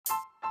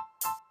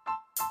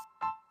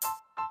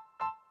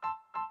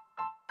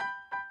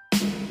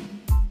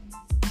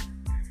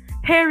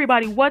Hey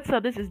everybody, what's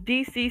up? This is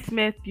DC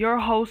Smith, your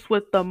host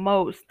with the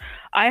most.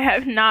 I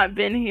have not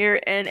been here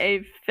in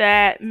a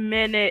fat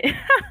minute.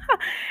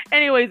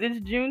 Anyways, it's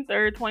June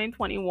 3rd,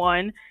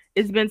 2021.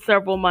 It's been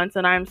several months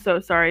and I'm so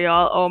sorry,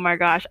 y'all. Oh my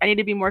gosh, I need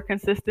to be more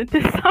consistent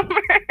this summer.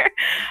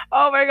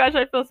 Oh my gosh,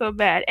 I feel so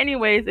bad.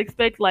 Anyways,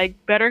 expect like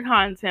better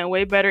content,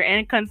 way better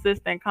and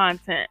consistent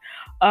content.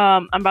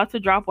 I'm about to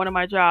drop one of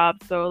my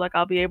jobs, so like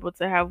I'll be able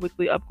to have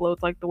weekly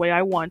uploads like the way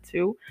I want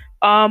to.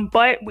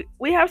 But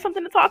we have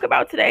something to talk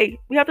about today.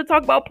 We have to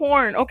talk about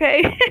porn,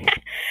 okay?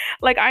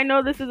 Like I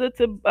know this is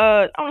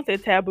I want to say a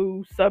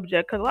taboo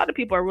subject because a lot of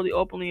people are really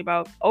open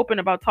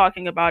about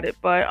talking about it,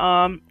 but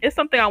it's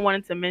something I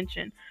wanted to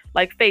mention.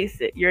 Like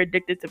face it, you're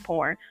addicted to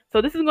porn.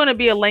 So this is going to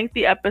be a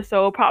lengthy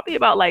episode, probably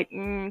about like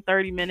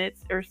 30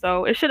 minutes or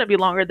so. It shouldn't be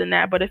longer than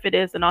that, but if it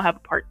is, then I'll have a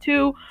part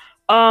 2.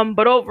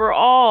 But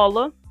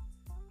overall,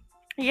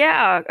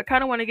 yeah, I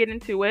kind of want to get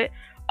into it.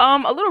 A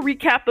little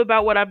recap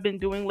about what I've been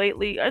doing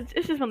lately.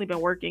 It's just really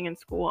been working in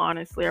school,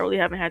 honestly. I really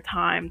haven't had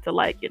time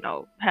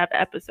to have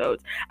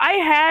episodes. I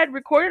had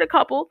recorded a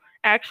couple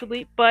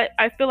actually, but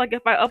I feel like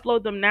if I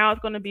upload them now,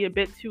 it's going to be a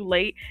bit too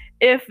late.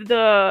 If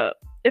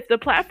the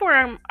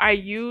platform I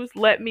use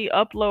let me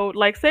upload,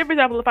 like say for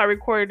example, if I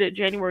recorded it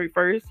January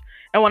 1st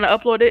and when I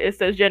upload it, it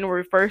says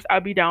January 1st, I'll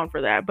be down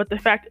for that. But the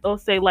fact it'll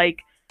say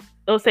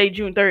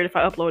June 3rd if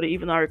I upload it,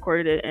 even though I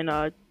recorded it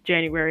in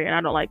January, and I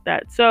don't like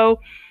that.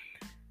 So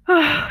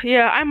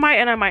yeah, I might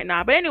and I might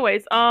not. But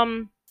anyways,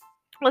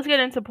 let's get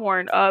into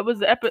porn. It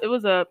was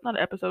a not an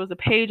episode, it was a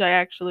page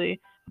a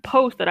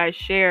post that I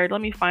shared.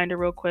 Let me find it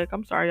real quick.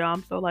 I'm sorry, y'all.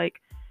 I'm so like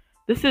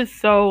this is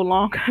so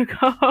long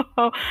ago.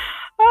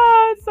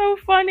 Oh, it's so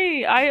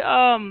funny.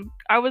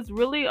 I was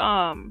really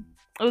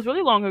it was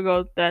really long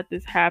ago that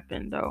this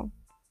happened though.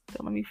 So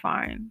let me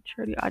find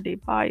Charity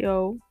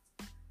Adebayo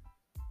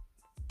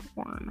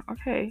porn.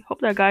 Okay,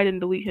 hope that guy didn't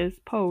delete his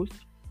post.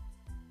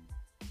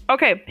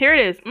 Okay, here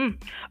it is.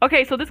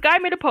 Okay, so this guy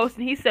made a post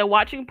and he said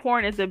watching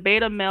porn is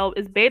beta male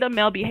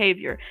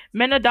behavior.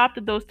 Men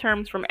adopted those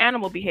terms from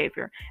animal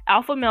behavior.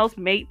 Alpha males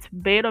mate,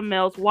 beta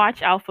males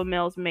watch alpha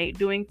males mate,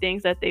 doing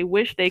things that they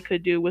wish they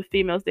could do with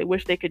females they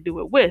wish they could do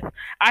it with.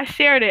 I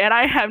shared it and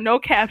I have no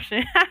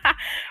caption.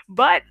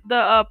 But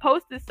the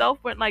post itself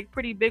went like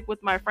pretty big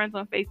with my friends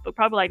on Facebook,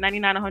 probably like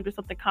 99, 100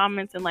 something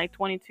comments and like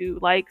 22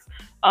 likes.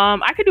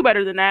 I could do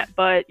better than that,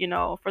 but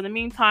for the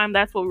meantime,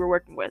 that's what we were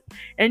working with.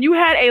 And you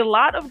had a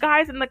lot of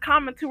guys in the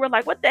comments who were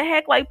like, what the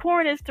heck, like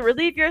porn is to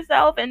relieve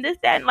yourself and this,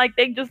 that, and like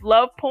they just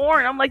love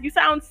porn. I'm like, you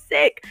sound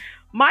sick.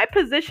 My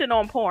position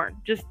on porn,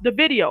 just the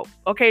video,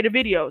 okay, the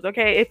videos,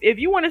 okay? If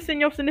you want to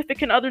send your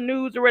significant other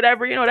nudes or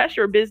whatever, that's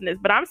your business.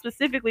 But I'm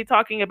specifically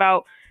talking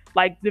about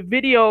like the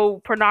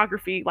video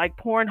pornography, like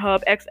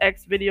Pornhub,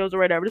 XX videos or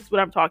whatever. This is what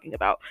I'm talking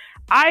about.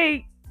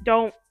 I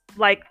don't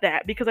like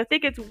that because I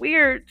think it's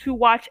weird to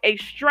watch a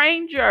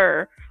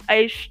stranger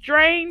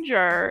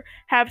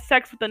have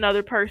sex with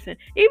another person,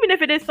 even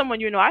if it is someone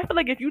I feel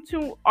like if you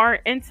two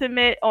aren't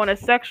intimate on a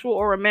sexual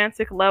or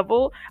romantic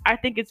level, I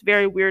think it's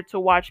very weird to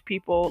watch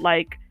people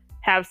like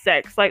have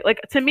sex. Like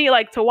to me,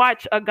 like to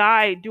watch a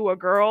guy do a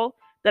girl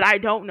that I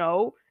don't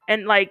know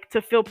and like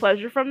to feel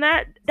pleasure from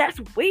that's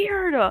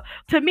weird.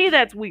 To me,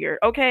 that's weird.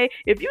 Okay,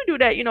 if you do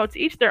that, to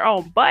each their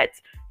own. But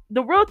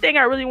the real thing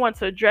I really want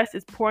to address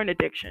is porn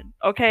addiction.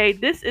 Okay,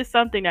 this is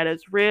something that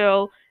is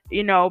real.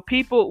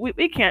 People,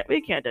 we can't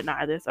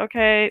deny this.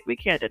 Okay, we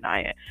can't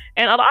deny it.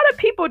 And a lot of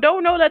people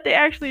don't know that they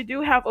actually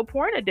do have a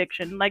porn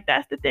addiction. Like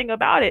that's the thing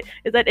about it,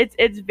 is that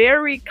it's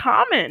very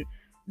common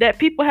that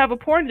people have a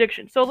porn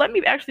addiction. So let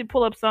me actually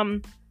pull up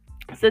some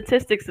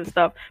statistics and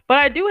stuff. But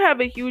I do have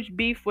a huge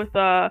beef with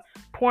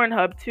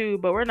Pornhub too,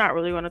 but we're not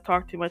really going to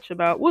talk too much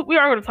about. We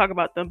are going to talk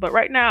about them, but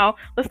right now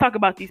let's talk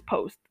about these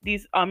posts,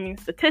 these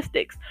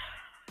statistics.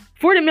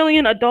 40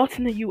 million adults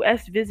in the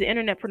U.S. visit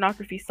internet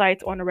pornography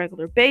sites on a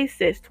regular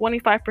basis.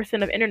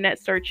 25% of internet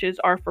searches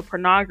are for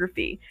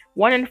pornography.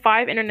 1 in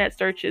 5 internet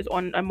searches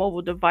on a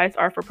mobile device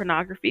are for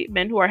pornography.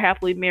 Men who are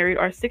happily married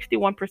are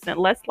 61%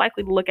 less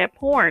likely to look at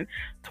porn.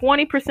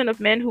 20% of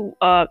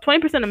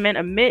men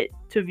admit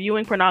to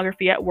viewing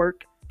pornography at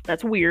work.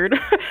 That's weird.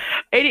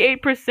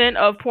 88%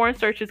 of porn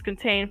searches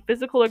contain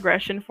physical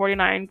aggression.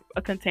 49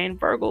 contain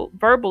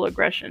verbal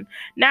aggression.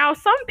 Now,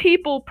 some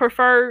people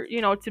prefer,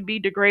 to be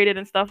degraded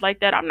and stuff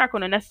like that. I'm not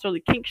going to necessarily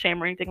kink shame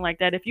or anything like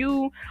that. If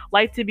you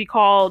like to be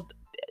called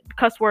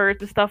cuss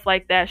words and stuff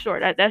like that,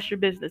 sure, that's your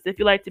business. If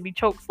you like to be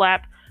choke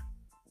slapped,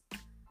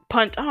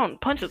 punch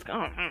is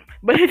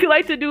but if you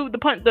like to do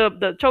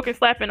the choking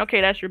slapping, okay,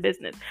 that's your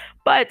business.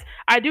 But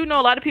I do know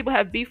a lot of people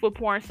have beef with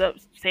porn stuff,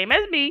 same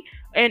as me,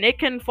 and it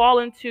can fall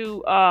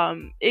into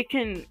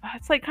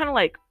it's like kind of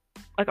like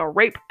a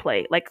rape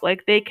play, like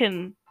they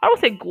can, I don't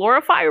say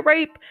glorify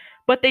rape,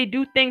 but they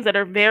do things that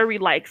are very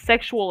like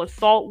sexual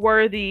assault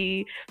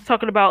worthy,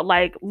 talking about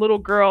like little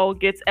girl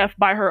gets F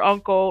by her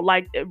uncle,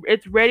 like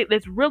it's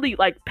really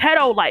like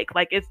pedo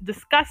like it's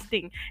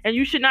disgusting, and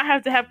you should not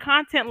have to have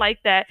content like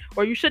that,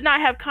 or you should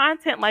not have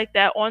content like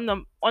that on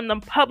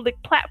the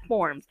public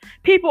platforms.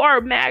 People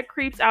are mad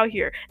creeps out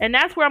here, and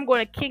that's where I'm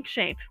going to kink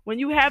shame. When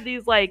you have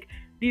these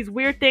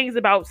weird things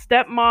about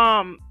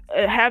stepmom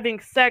having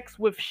sex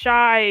with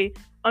shy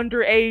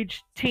underage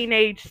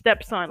teenage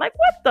stepson. Like,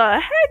 what the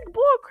heck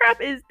bull crap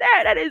is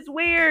that? That is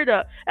weird.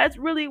 That's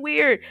really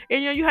weird.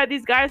 And you have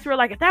these guys who are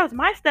like, if that was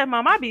my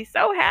stepmom, I'd be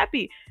so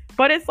happy.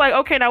 But it's like,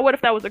 okay, now what if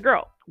that was a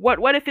girl?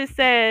 What if it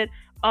said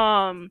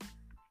stepdad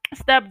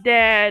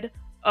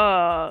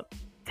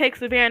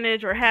takes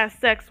advantage or has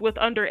sex with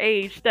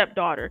underage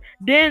stepdaughter?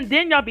 Then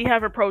y'all be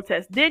having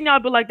protests. Then y'all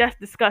be like, that's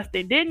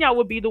disgusting. Then y'all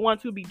would be the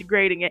ones who be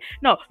degrading it.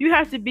 No, you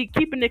have to be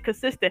keeping it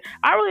consistent.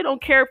 I really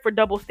don't care for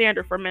double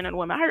standard for men and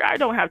women. I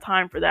don't have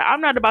time for that. I'm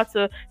not about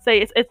to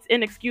say it's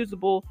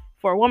inexcusable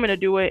for a woman to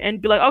do it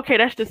and be like, okay,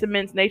 that's just a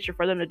men's nature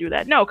for them to do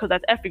that. No, because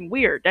that's effing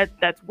weird.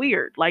 That's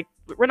weird. Like,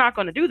 we're not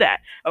going to do that.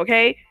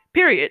 Okay,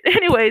 period.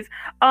 Anyways,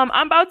 I'm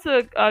about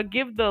to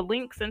give the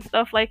links and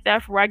stuff like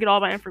that for where I get all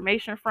my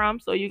information from,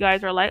 so you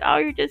guys are like, oh,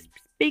 you're just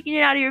speaking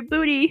it out of your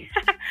booty.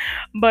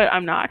 But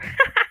I'm not.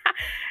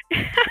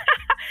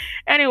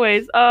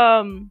 Anyways,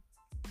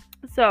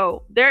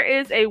 so there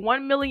is a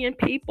 1 million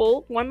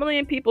people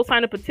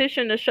signed a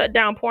petition to shut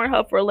down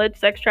Pornhub for alleged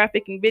sex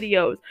trafficking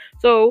videos.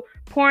 So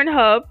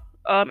Pornhub,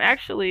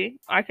 actually,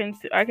 I can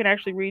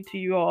actually read to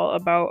you all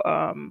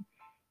about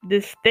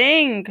this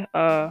thing.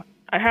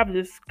 I have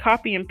this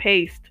copy and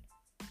paste.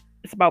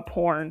 It's about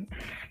porn.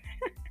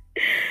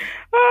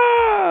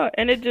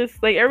 And it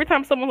just, like, every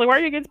time someone's like, why are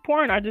you against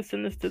porn? I just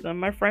send this to them.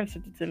 My friend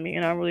sent it to me,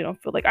 and I really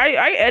don't feel like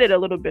I edit a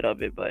little bit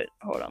of it, but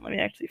hold on, let me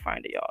actually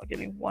find it, y'all. Give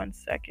me 1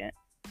 second.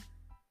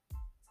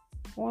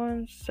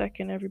 1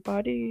 second,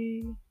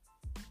 everybody.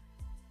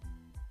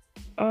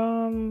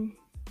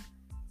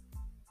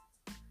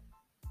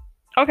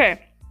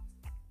 Okay.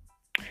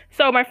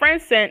 So my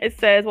friend sent, it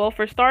says, well,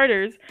 for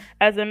starters,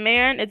 as a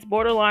man, it's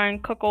borderline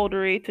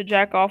cuckoldery to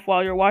jack off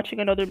while you're watching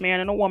another man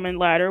and a woman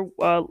ladder,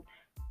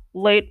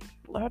 what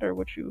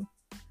you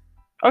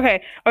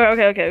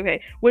Okay.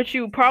 Which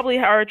you probably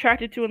are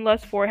attracted to and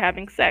lust for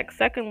having sex.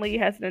 Secondly,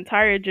 has an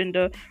entire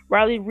agenda.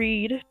 Riley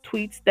Reid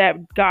tweets that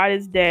God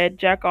is dead.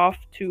 Jack off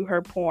to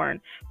her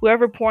porn.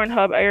 Whoever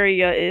Pornhub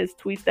area is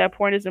tweets that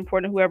porn is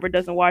important. Whoever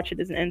doesn't watch it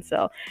is an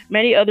incel.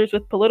 Many others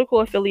with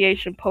political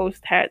affiliation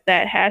post that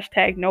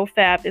hashtag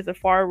NoFap is a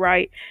far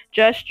right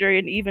gesture,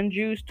 and even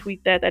Jews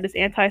tweet that is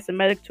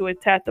anti-Semitic to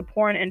attack the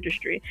porn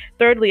industry.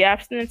 Thirdly,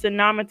 abstinence and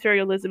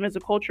non-materialism is a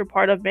culture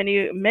part of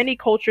many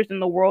cultures in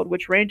the world,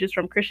 which ranges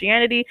from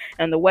Christianity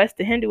and the West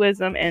to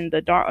Hinduism and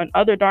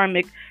other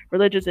dharmic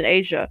religions in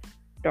Asia.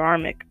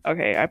 Dharmic.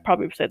 Okay, I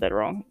probably said that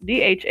wrong.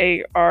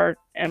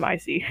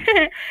 DHARMIC.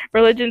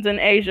 Religions in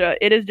Asia.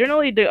 It is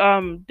generally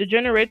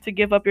degenerate to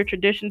give up your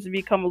traditions and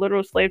become a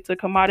literal slave to a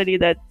commodity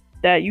that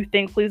you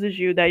think pleases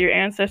you, that your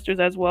ancestors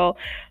as well,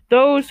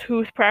 those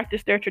who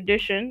practice their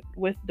tradition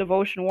with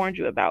devotion, warned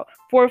you about.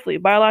 Fourthly,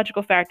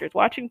 biological factors.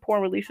 Watching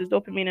porn releases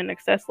dopamine in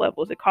excess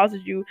levels. It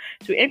causes you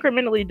to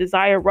incrementally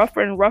desire rougher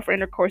and rougher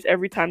intercourse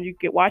every time you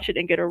watch it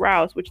and get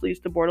aroused, which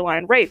leads to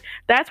borderline rape.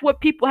 That's what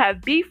people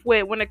have beef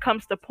with when it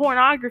comes to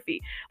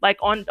pornography. Like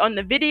on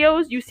the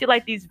videos, you see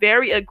like these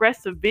very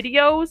aggressive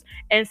videos,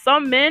 and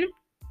some men,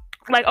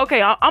 like,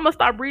 okay, I'm gonna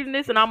stop reading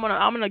this and I'm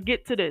gonna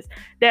get to this.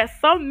 That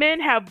some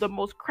men have the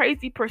most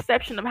crazy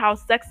perception of how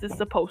sex is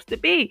supposed to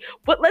be.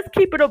 But let's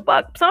keep it a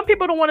buck. Some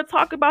people don't want to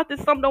talk about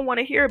this. Some don't want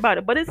to hear about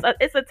it. But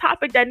it's a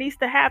topic that needs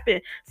to happen.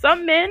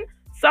 Some men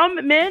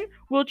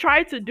will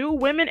try to do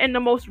women in the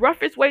most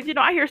roughest ways.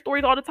 I hear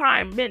stories all the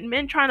time.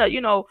 Men trying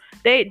to,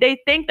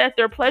 they think that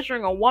they're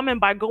pleasuring a woman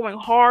by going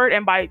hard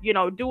and by,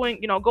 doing,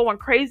 going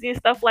crazy and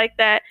stuff like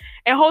that.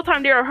 And the whole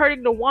time they are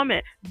hurting the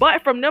woman.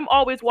 But from them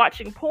always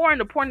watching porn,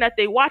 the porn that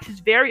they watch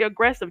is very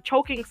aggressive,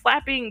 choking,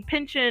 slapping,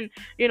 pinching,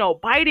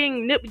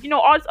 biting,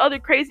 all this other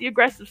crazy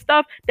aggressive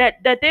stuff that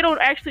they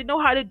don't actually know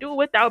how to do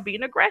without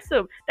being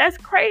aggressive. That's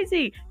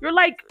crazy. You're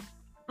like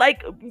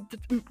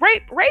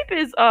rape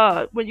is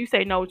when you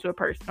say no to a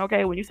person,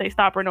 okay? When you say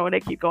stop or no and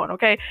they keep going,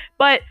 okay?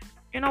 But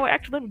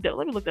actually,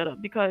 let me look that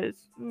up, because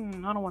I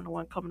don't want no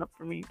one coming up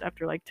for me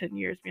after like 10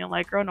 years being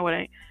like, girl, no, it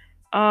ain't.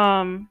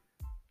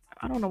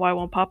 I don't know why it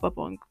won't pop up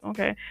on,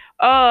 okay.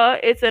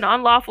 It's an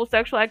unlawful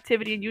sexual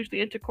activity, and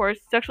usually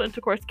sexual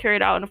intercourse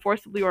carried out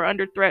forcibly or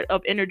under threat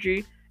of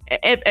injury,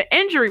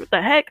 what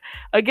the heck,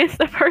 against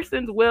the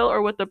person's will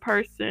or with the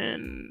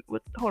person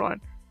with, hold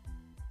on.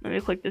 Let me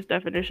click this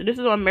definition. This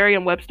is on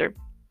Merriam-Webster.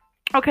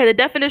 Okay, the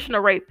definition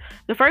of rape.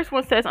 The first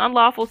one says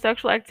unlawful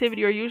sexual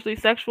activity or usually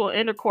sexual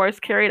intercourse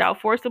carried out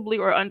forcibly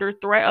or under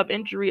threat of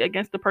injury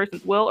against the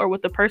person's will or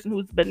with the person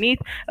who's beneath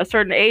a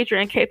certain age or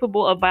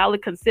incapable of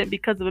valid consent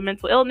because of a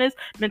mental illness,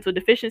 mental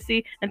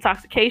deficiency,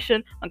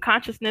 intoxication,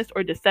 unconsciousness,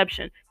 or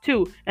deception.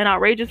 2. An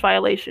outrageous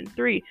violation.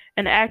 3.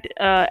 An act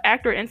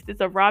or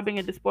instance of robbing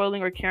and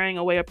despoiling or carrying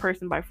away a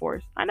person by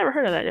force. I never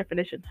heard of that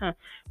definition, huh?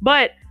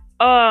 But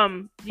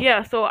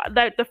yeah, so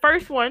that the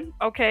first one,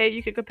 okay,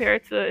 you can compare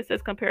it to, it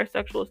says compare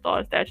sexual assault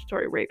and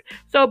statutory rape.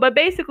 So but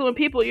basically when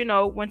people,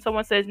 when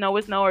someone says no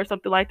is no or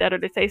something like that, or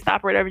they say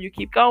stop or whatever, you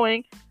keep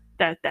going,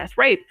 that's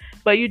rape.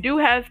 But you do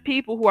have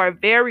people who are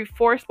very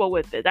forceful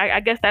with it.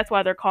 I guess that's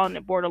why they're calling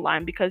it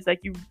borderline, because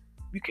like you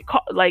could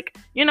call, like,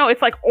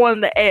 it's like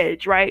on the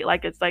edge, right?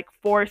 Like it's like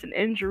force and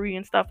injury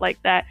and stuff like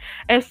that.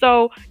 And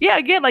so yeah,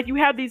 again, like you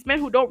have these men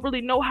who don't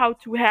really know how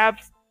to have,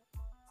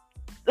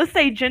 let's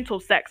say, gentle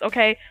sex,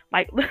 okay?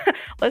 Like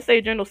let's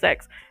say gentle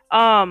sex.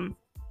 I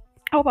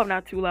hope I'm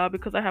not too loud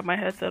because I have my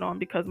headset on,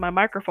 because my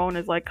microphone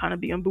is like kind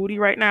of being booty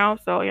right now.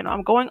 So,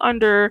 I'm going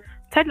under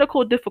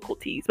technical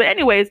difficulties. But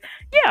anyways,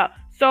 yeah.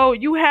 So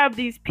you have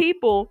these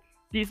people,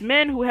 these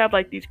men who have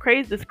like this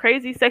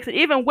crazy sex, and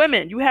even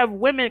women. You have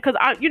women, because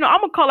I'm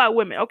gonna call out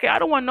women. Okay, I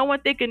don't want no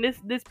one thinking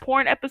this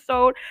porn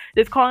episode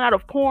is calling out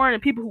of porn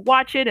and people who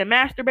watch it and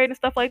masturbate and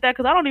stuff like that,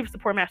 because I don't even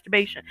support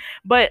masturbation.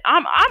 But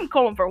I'm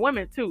calling for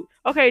women too.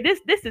 Okay, this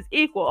is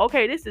equal.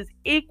 Okay, this is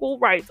equal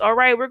rights. All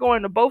right, we're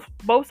going to both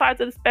sides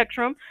of the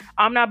spectrum.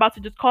 I'm not about to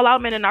just call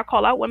out men and not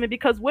call out women,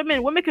 because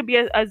women could be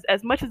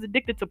as much as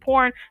addicted to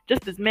porn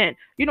just as men.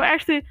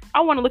 Actually,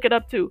 I want to look it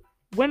up too.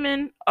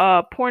 Women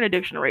porn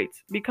addiction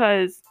rates,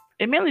 because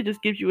it mainly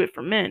just gives you it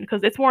for men,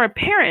 because it's more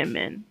apparent in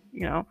men,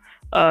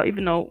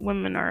 even though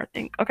women are, I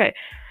think, okay,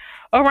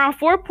 around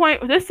 4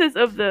 point. This is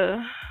of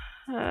the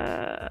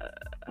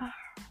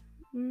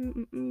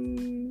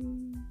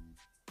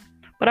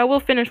but I will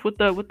finish with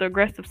the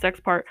aggressive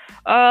sex part.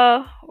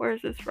 Where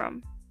is this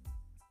from?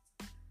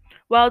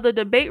 While the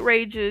debate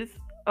rages,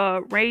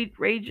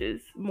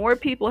 more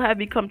people have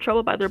become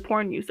troubled by their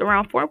porn use.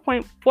 Around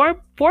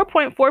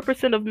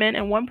 4.4% of men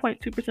and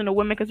 1.2% of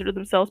women consider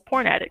themselves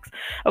porn addicts,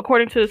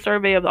 according to the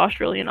survey of the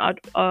Australian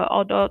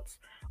adults,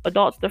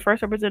 the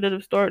first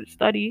representative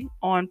study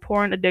on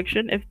porn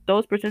addiction. If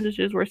those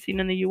percentages were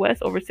seen in the U.S.,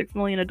 over 6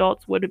 million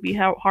adults would be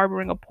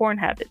harboring a porn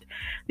habit.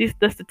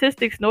 The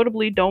statistics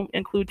notably don't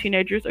include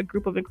teenagers, a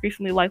group of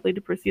increasingly likely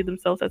to perceive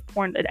themselves as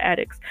porn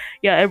addicts.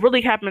 Yeah, it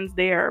really happens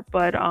there,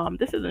 but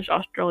this isn't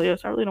Australia,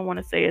 so I really don't want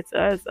to say it's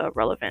as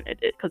relevant,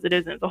 because it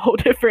isn't. It's a whole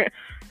different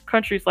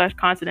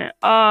country/continent.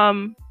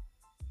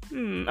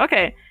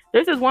 Okay,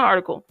 this is one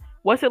article.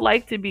 What's it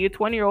like to be a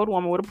 20-year-old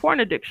woman with a porn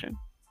addiction?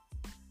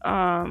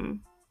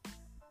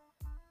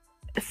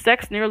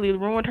 Sex nearly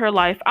ruined her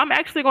life. I'm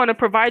actually going to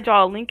provide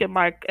y'all a link in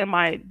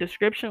my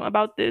description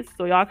about this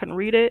so y'all can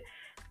read it.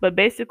 But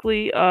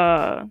basically,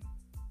 hold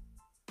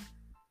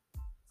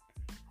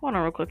on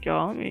real quick,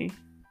 y'all. Let me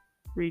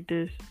read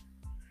this,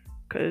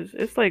 because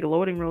it's like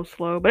loading real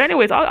slow. But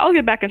anyways, I'll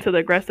get back into the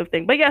aggressive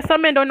thing. But yeah,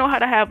 some men don't know how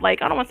to have,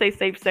 like, I don't want to say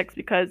safe sex,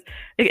 because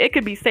it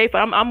could be safe,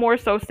 but I'm more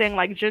so saying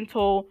like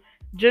gentle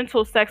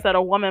sex that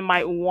a woman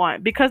might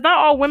want, because not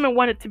all women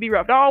want it to be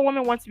rough. Not all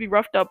women want to be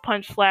roughed up,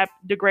 punched, slapped,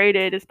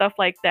 degraded, and stuff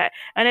like that.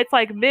 And it's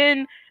like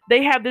men,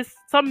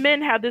 some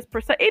men have this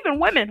even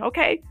women,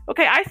 okay,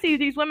 I see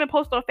these women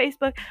post on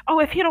Facebook,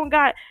 oh, if he don't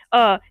got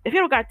 10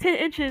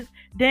 inches,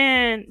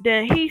 then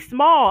he's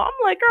small. I'm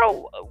like,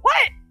 girl,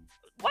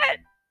 what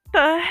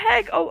the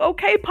heck? Oh,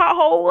 okay,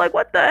 pothole. Like,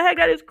 what the heck?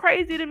 That is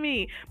crazy to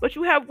me. But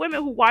you have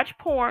women who watch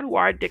porn, who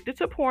are addicted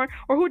to porn,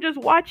 or who just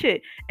watch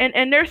it,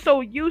 and they're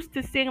so used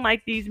to seeing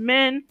like these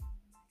men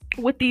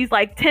with these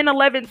like 10,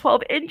 11,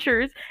 12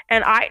 inches.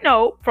 And I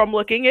know from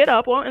looking it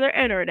up on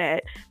the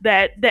internet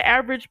that the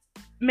average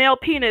male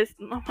penis,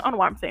 I don't know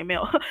why I'm saying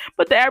male,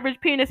 but the average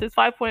penis is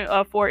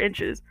 5.4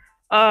 inches.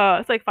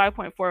 It's like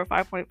 5.4 or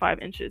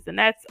 5.5 inches, and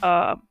that's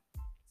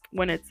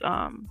when it's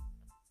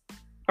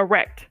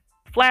erect.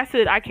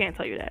 Flaccid, I can't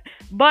tell you that.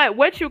 But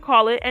what you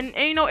call it, and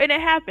it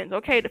happens.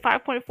 Okay, the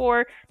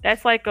 5.4,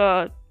 that's like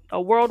a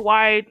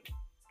worldwide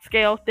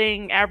scale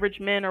thing, average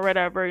men or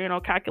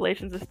whatever,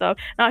 calculations and stuff.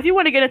 Now, if you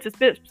want to get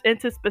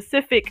into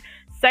specific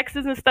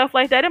sexes and stuff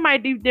like that, it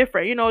might be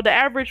different. The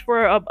average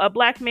for a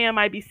black man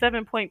might be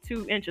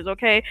 7.2 inches.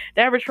 Okay,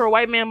 the average for a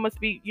white man might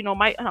be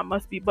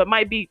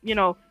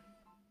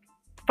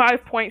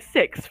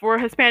 5.6. For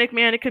a Hispanic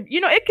man, it could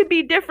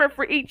be different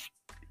for each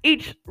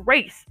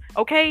race,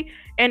 okay?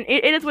 And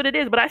it is what it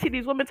is. But I see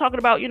these women talking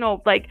about,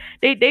 like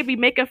they be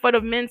making fun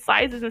of men's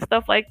sizes and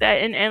stuff like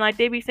that, and like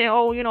they be saying,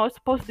 oh, it's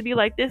supposed to be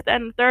like this, that,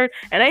 and the third,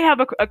 and they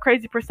have a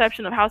crazy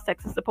perception of how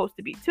sex is supposed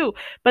to be too.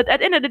 But at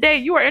the end of the day,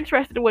 you are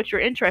interested in what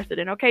you're interested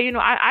in, okay?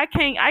 I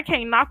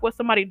can't knock what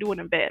somebody doing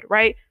in bed,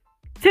 right?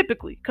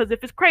 Typically, because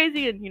if it's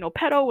crazy and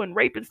pedo and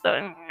rape and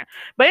stuff.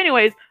 But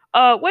anyways,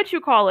 what you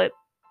call it?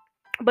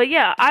 But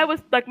yeah, I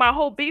was like, my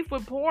whole beef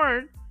with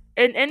porn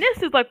and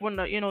this is like when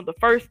the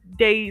first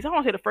days, I don't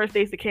want to say the first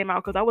days that came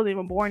out because I wasn't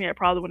even born yet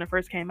probably when it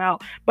first came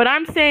out, but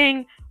I'm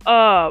saying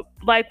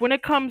like when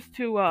it comes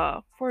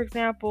to for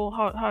example,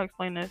 how to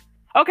explain this.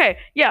 Okay,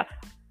 yeah,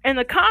 in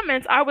the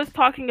comments I was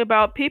talking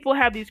about people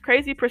have these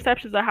crazy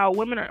perceptions of how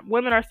women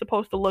are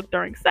supposed to look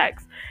during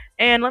sex.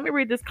 And let me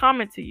read this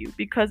comment to you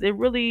because it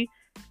really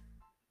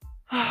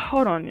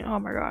hold on. Oh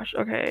my gosh.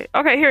 Okay.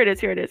 Okay, here it is.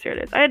 Here it is. Here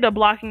it is. I ended up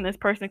blocking this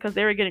person because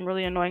they were getting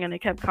really annoying and they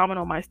kept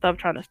commenting on my stuff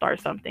trying to start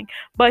something.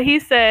 But he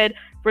said,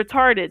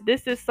 retarded.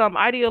 This is some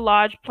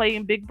ideologue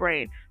playing big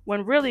brain.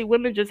 When really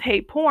women just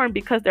hate porn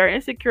because they're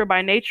insecure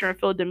by nature and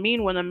feel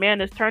demeaned when a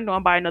man is turned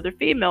on by another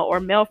female or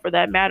male for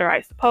that matter,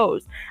 I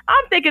suppose.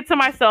 I'm thinking to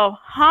myself,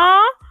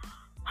 huh?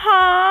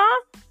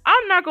 Huh?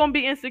 I'm not going to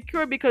be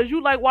insecure because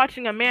you like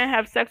watching a man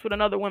have sex with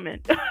another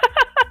woman.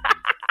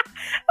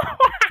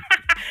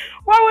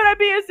 Why would I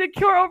be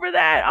insecure over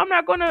that? I'm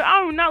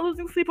not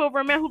losing sleep over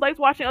a man who likes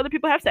watching other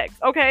people have sex.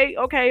 Okay,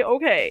 okay,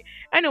 okay.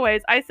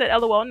 Anyways, I said,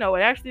 LOL, no,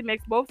 it actually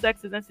makes both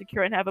sexes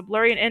insecure and have a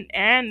blurry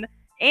and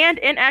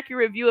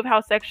inaccurate view of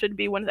how sex should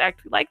be when it's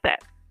actually like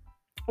that.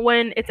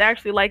 When it's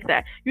actually like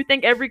that. You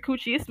think every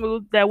coochie is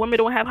smooth, that women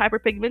don't have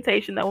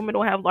hyperpigmentation, that women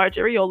don't have large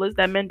areolas,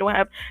 that men don't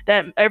have,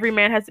 that every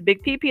man has a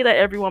big pee, that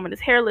every woman is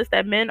hairless,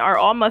 that men are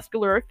all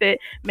muscular or fit,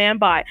 man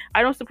bi.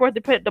 I don't support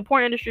the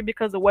porn industry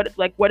because of what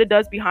it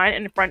does behind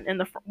and in front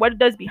and what it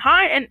does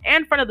behind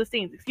and front of the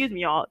scenes. Excuse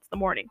me, y'all. It's the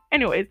morning.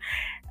 Anyways,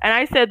 and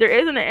I said there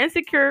isn't an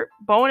insecure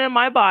bone in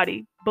my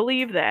body.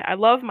 Believe that. I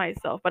love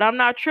myself, but I'm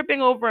not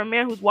tripping over a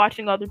man who's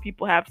watching other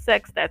people have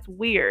sex. That's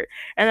weird.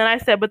 And then I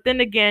said, but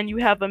then again, you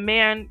have a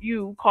man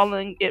you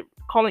calling it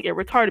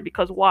retarded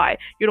because why?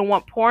 You don't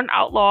want porn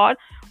outlawed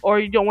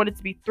or you don't want it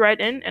to be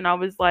threatened. And I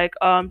was like,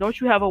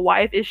 don't you have a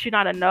wife? Is she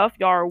not enough?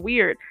 Y'all are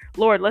weird.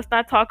 Lord, let's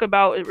not talk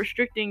about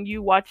restricting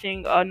you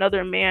watching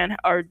another man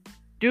or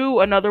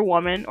do another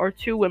woman or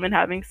two women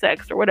having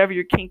sex or whatever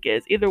your kink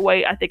is. Either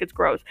way, I think it's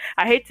gross.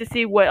 I hate to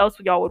see what else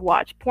y'all would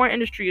watch. Porn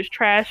industry is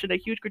trash and a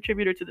huge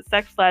contributor to the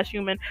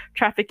sex/human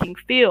trafficking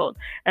field.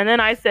 And then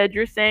I said,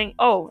 you're saying,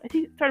 oh,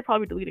 he started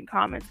probably deleting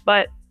comments,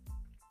 but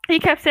he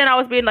kept saying I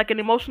was being like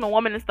an emotional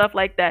woman and stuff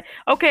like that.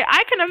 Okay,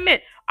 I can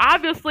admit,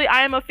 obviously,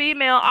 I am a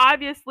female.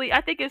 Obviously, I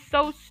think it's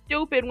so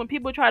stupid when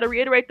people try to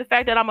reiterate the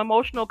fact that I'm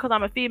emotional because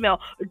I'm a female.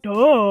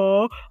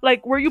 Duh.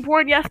 Like, were you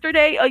born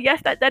yesterday?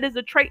 Yes, that is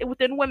a trait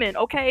within women,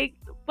 okay?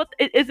 But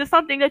is it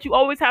something that you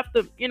always have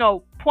to,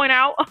 point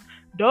out?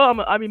 Duh,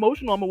 I'm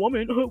emotional. I'm a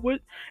woman.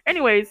 What?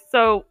 Anyways,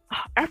 so,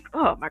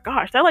 oh my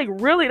gosh,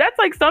 that's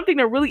like something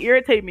that really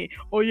irritates me.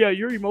 Oh, yeah,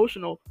 you're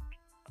emotional.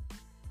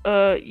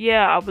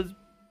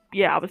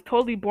 Yeah, I was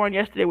totally born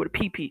yesterday with a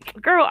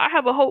PP. Girl, I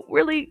have a whole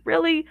really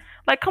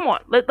like come on.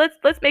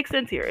 Let's make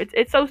sense here.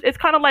 It's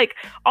kind of like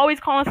always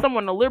calling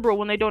someone a liberal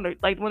when they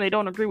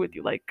don't agree with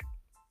you. Like,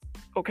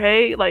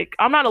 okay, like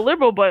I'm not a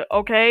liberal, but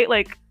okay,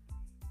 like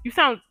you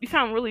sound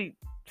really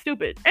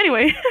stupid.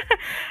 Anyway,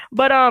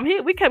 but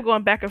we kept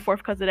going back and forth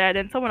because of that,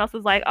 and someone else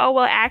was like, "Oh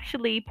well,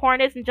 actually,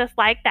 porn isn't just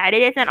like that.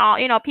 It isn't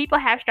all. People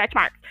have stretch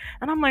marks."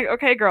 And I'm like,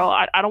 "Okay, girl,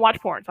 I don't watch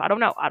porn, so I don't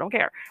know. I don't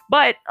care."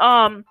 But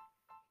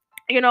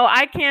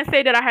I can't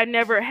say that I had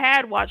never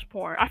had watched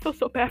porn. I feel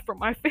so bad for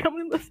my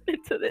family listening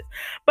to this.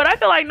 But I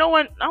feel like no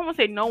one, I don't want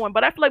to say no one,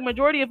 but I feel like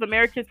majority of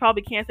Americans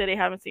probably can't say they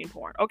haven't seen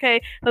porn,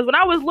 okay? Because when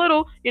I was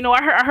little,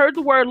 I heard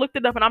the word, looked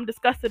it up, and I'm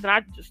disgusted, and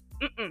I just,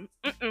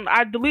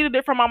 I deleted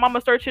it from my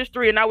mama's search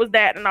history, and that was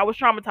that, and I was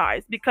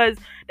traumatized because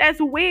that's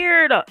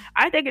weird.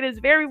 I think it is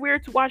very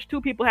weird to watch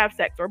two people have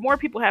sex or more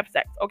people have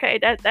sex, okay?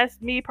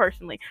 That's me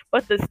personally.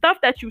 But the stuff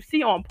that you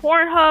see on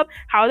Pornhub,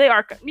 how they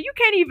are,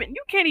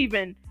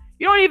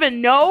 you don't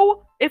even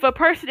know if a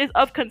person is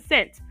of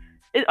consent.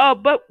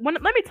 But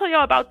let me tell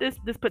y'all about this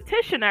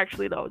petition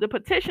actually though. The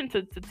petition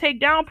to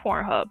take down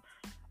Pornhub.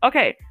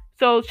 Okay,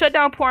 so shut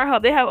down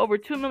Pornhub. They have over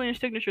 2 million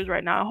signatures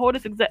right now. Hold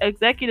its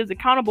executives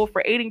accountable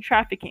for aiding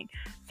trafficking.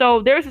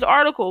 So there's this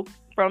article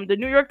from the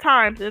New York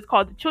Times. And it's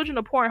called "The Children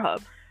of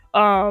Pornhub."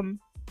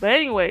 But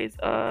anyways,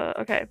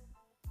 okay.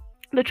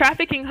 The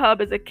Trafficking Hub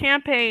is a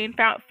campaign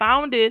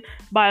founded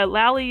by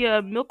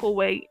Lalia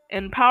Milkoway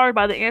and powered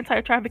by the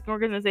anti-trafficking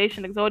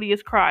organization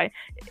Exodus Cry.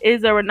 It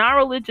is a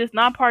non-religious,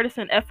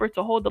 non-partisan effort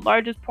to hold the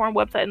largest porn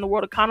website in the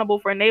world accountable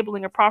for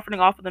enabling and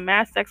profiting off of the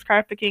mass sex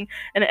trafficking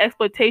and the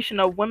exploitation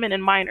of women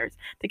and minors.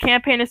 The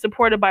campaign is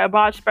supported by a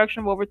broad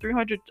spectrum of over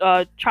 300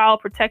 child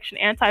protection,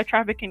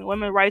 anti-trafficking,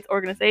 women's rights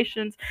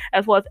organizations,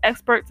 as well as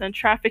experts and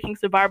trafficking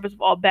survivors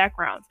of all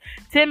backgrounds.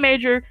 10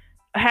 major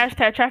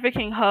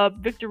 #trafficking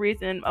hub victories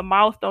and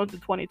milestones in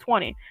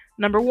 2020.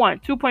 Number 1,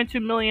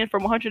 2.2 million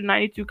from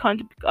 192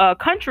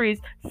 countries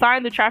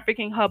signed the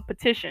Trafficking Hub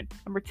petition.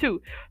 Number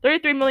 2,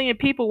 33 million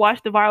people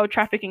watched the viral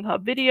Trafficking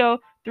Hub video.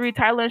 3,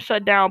 Thailand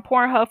shut down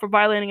Pornhub for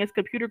violating its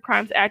Computer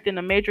Crimes Act, and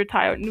a major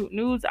Thai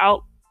news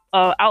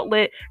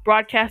outlet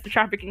broadcast the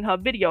Trafficking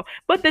Hub video.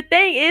 But the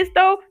thing is,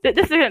 though, that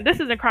this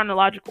is in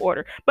chronological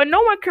order. But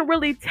no one can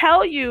really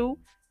tell you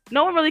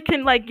no one really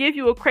can like give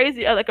you a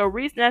crazy like a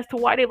reason as to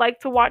why they like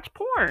to watch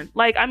porn.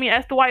 Like, I mean,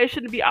 as to why it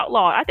shouldn't be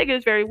outlawed. I think it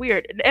is very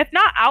weird. If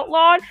not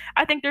outlawed,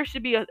 I think there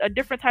should be a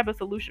different type of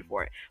solution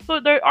for it. So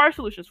there are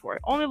solutions for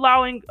it. Only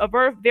allowing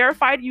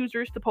verified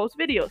users to post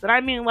videos. And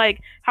I mean,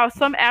 like how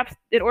some apps,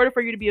 in order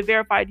for you to be a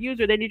verified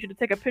user, they need you to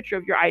take a picture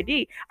of your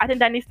ID. I think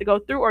that needs to go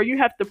through, or you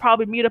have to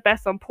probably meet up at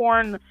some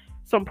porn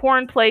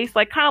place,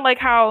 like kind of like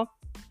how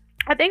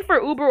I think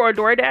for Uber or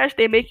DoorDash,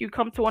 they make you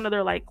come to one of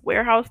their like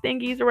warehouse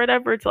thingies or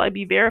whatever to like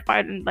be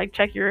verified and like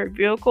check your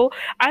vehicle.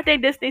 I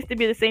think this needs to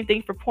be the same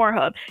thing for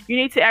Pornhub. You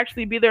need to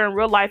actually be there in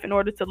real life in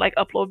order to like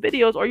upload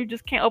videos, or you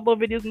just can't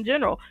upload videos in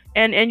general.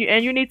 And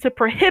you need to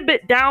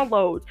prohibit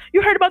downloads.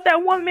 You heard about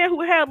that one man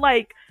who had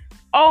like,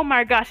 oh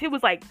my gosh, it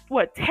was like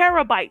what,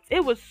 terabytes?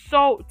 It was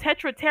so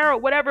tera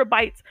whatever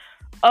bytes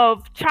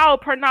of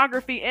child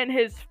pornography in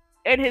his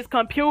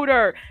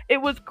computer. It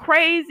was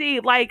crazy.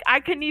 Like I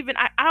couldn't even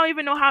I don't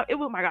even know how it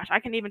was. My gosh, I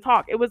can't even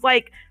talk. It was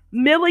like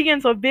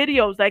millions of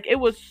videos. Like it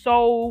was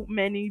so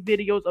many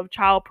videos of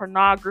child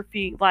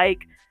pornography. Like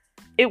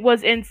it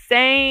was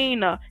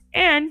insane.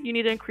 And you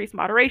need to increase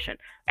moderation.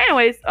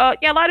 Anyways,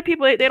 yeah, a lot of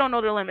people they don't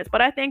know their limits,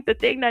 but I think the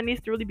thing that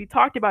needs to really be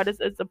talked about is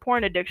the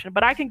porn addiction.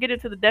 But I can get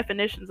into the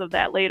definitions of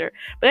that later.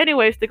 But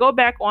anyways, to go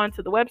back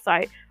onto the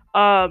website,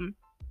 hold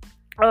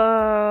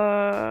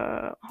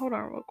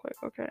on real quick.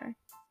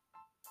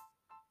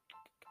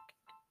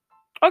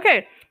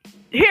 Okay,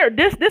 here,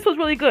 this was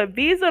really good.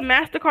 Visa,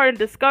 MasterCard, and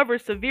Discover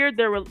severed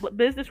their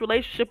business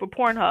relationship with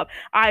Pornhub.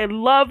 I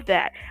love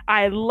that.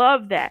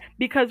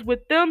 Because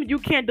with them, you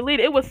can't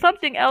delete it. It was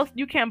something else.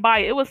 You can't buy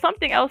it. It was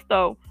something else,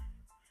 though.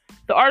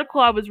 The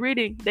article I was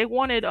reading, they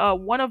wanted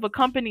one of the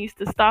companies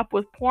to stop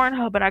with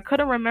Pornhub, and I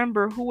couldn't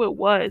remember who it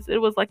was. It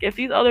was like, if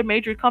these other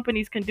major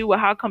companies can do it,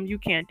 how come you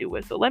can't do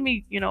it? So let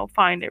me,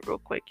 find it real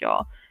quick,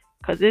 y'all,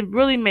 because it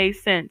really made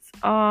sense.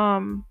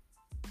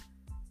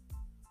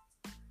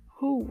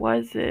 Who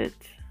was it?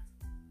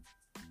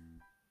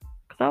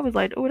 Because I was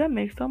like, oh, that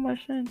makes so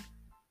much sense.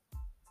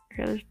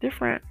 Okay, there's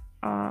different.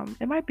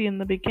 It might be in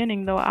the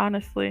beginning though,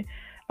 honestly.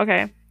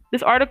 Okay,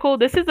 this article.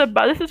 This is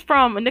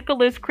from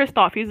Nicholas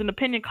Kristof. He's an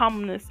opinion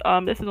columnist.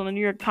 This is on the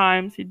New York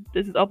Times.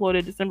 This is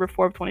uploaded December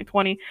 4th,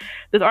 2020.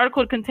 This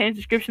article contains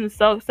descriptions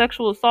of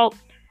sexual assault.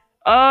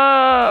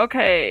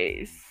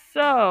 Okay.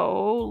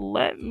 So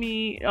let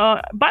me.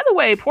 By the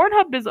way,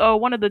 Pornhub is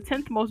one of the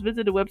 10th most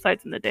visited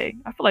websites in the day.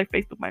 I feel like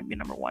Facebook might be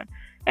number one.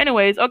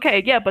 Anyways,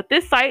 okay, yeah, but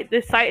this site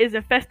is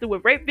infested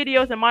with rape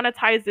videos and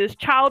monetizes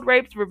child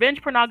rapes,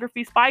 revenge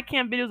pornography, spy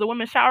cam videos of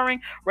women showering,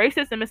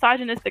 racist and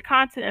misogynistic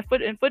content,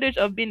 and footage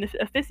of being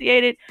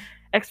asphyxiated,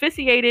 what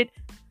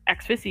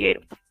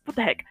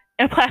the heck,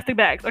 in plastic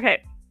bags.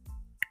 Okay.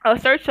 A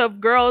search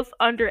of girls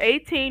under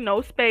 18,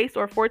 no space,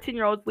 or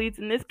 14-year-olds leads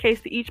in this case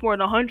to each more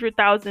than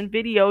 100,000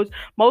 videos.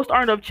 Most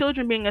aren't of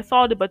children being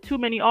assaulted, but too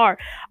many are.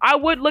 I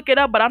would look it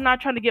up, but I'm not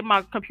trying to get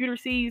my computer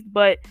seized.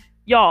 But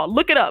y'all,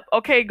 look it up.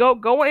 Okay,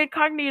 go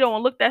incognito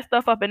and look that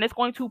stuff up, and it's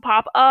going to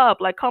pop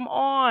up. Like, come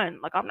on.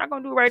 Like, I'm not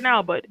going to do it right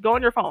now, but go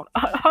on your phone.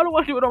 I don't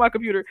want to do it on my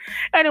computer.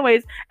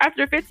 Anyways,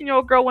 after a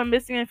 15-year-old girl went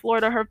missing in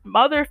Florida, her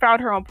mother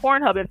found her on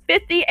Pornhub and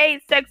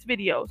 58 sex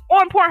videos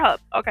on Pornhub.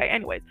 Okay,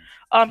 anyways.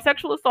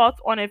 Sexual assaults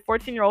on a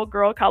 14-year-old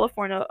girl,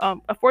 California.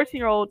 A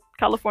 14-year-old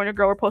California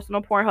girl were posted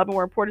on Pornhub and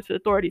were reported to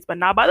authorities, but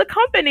not by the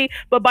company,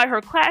 but by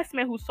her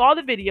classmate who saw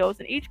the videos.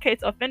 In each case,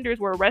 offenders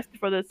were arrested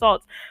for the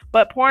assaults,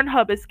 but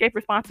Pornhub escaped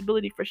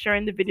responsibility for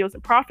sharing the videos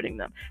and profiting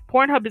them.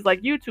 Pornhub is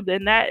like YouTube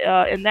in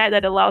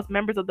that allows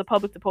members of the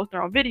public to post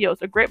their own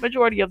videos. A great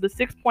majority of the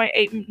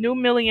 6.8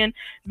 million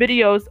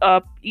videos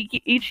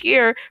each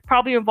year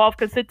probably involve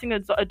consenting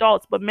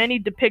adults, but many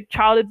depict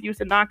child abuse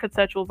and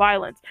non-consensual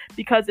violence.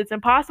 Because it's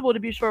impossible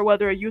to be sure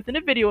whether a youth in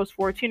a video is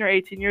 14 or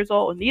 18 years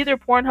old. Neither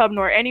Pornhub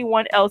nor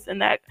anyone else in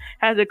that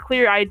has a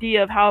clear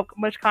idea of how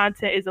much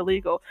content is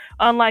illegal.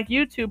 Unlike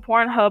YouTube,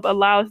 Pornhub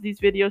allows these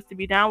videos to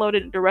be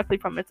downloaded directly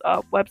from its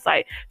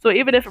website. So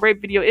even if a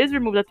rape video is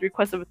removed at the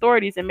request of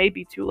authorities, it may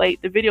be too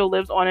late. The video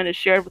lives on and is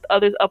shared with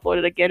others,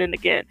 uploaded again and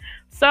again.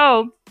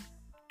 So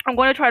I'm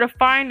going to try to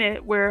find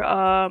it where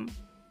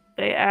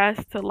they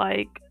asked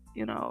to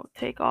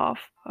take off.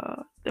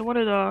 They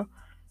wanted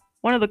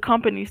one of the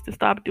companies to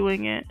stop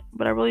doing it,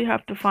 but I really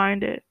have to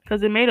find it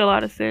because it made a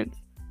lot of sense.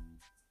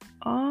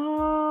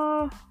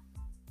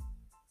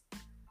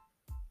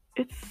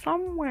 It's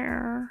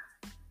somewhere.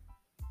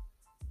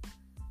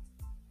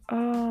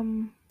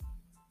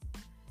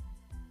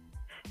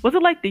 Was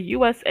it like the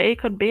USA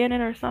could ban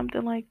it or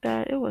something like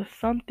that? It was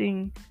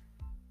something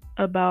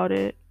about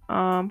it.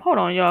 Hold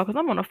on, y'all, because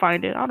I'm gonna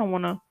find it. I don't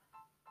want to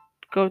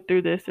go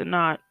through this and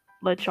not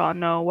let y'all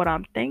know what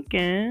I'm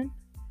thinking,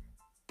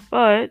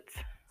 but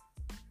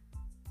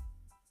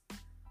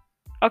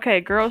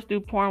Okay, Girls Do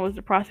Porn was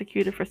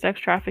prosecuted for sex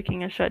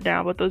trafficking and shut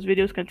down, but those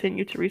videos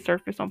continue to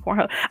resurface on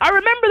Pornhub. I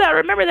remember that.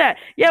 Remember that.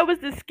 Yeah, it was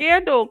this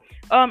scandal.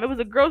 It was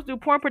a Girls Do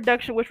Porn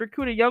production which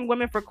recruited young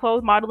women for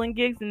clothes modeling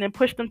gigs and then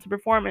pushed them to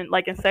perform in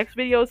sex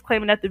videos,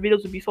 claiming that the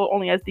videos would be sold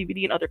only as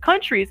DVD in other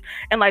countries,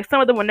 and like some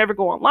of them would never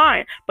go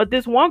online. But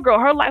this one girl,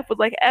 her life was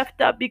like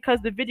effed up because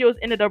the videos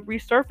ended up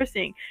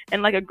resurfacing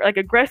and like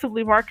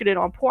aggressively marketed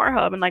on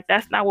Pornhub, and like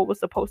that's not what was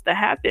supposed to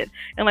happen.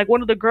 And like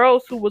one of the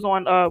girls who was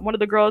on one of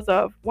the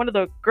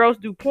girls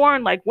do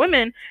porn, like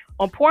women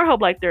on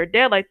Pornhub, like they're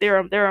dead, like they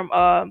were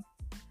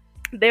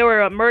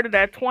murdered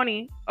at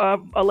 20,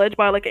 alleged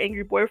by like an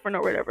angry boyfriend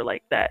or whatever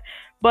like that.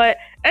 But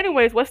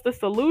anyways, what's the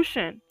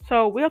solution?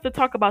 So we have to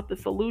talk about the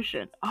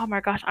solution. Oh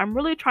my gosh, I'm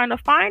really trying to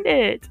find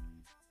it.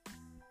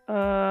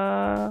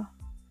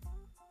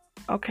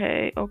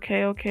 Okay.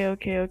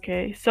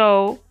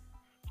 So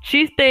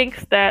she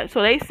thinks that,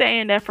 so they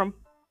saying that from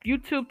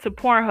YouTube to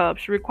Pornhub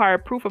should require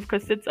proof of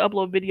consent to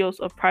upload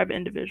videos of private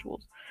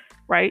individuals.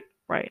 Right.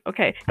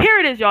 Okay. Here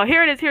it is, y'all.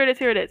 Here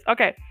it is.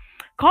 Okay.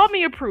 Call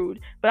me a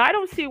prude, but I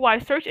don't see why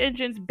search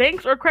engines,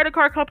 banks, or credit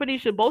card companies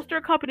should bolster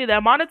a company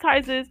that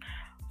monetizes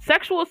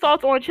sexual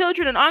assaults on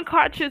children and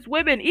unconscious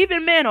women,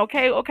 even men.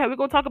 Okay, we're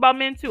gonna talk about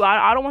men too.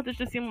 I don't want this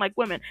to seem like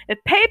women. If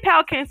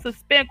PayPal can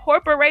suspend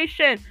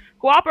cooperation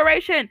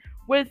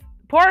with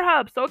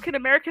Pornhub, so can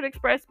American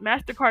Express,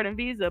 MasterCard, and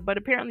Visa. But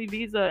apparently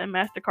Visa and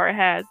MasterCard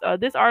has.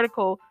 This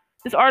article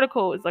is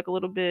like a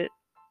little bit,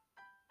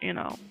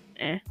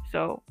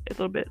 so it's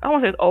a little bit, I don't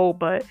want to say it's old,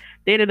 but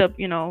they ended up,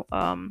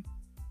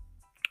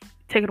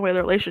 taking away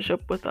their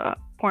relationship with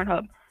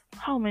Pornhub.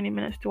 How many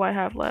minutes do I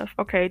have left?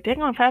 Okay,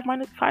 dang on, 5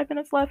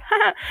 minutes left.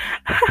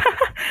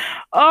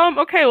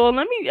 Okay, well,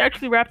 let me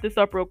actually wrap this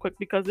up real quick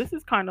because this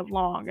is kind of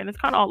long and it's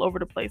kind of all over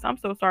the place. I'm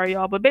so sorry,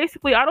 y'all. But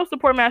basically, I don't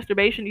support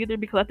masturbation either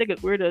because I think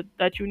it's weird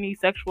that you need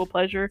sexual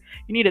pleasure.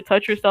 You need to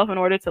touch yourself in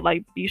order to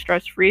like be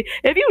stress free.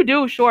 If you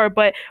do, sure.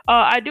 But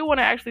I do want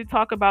to actually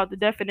talk about the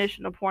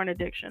definition of porn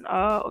addiction.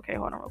 Okay,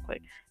 hold on real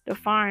quick.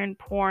 Define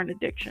porn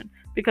addiction,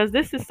 because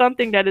this is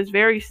something that is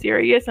very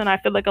serious and I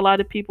feel like a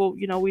lot of people,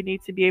 we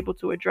need to be able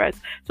to address.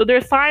 So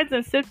there's signs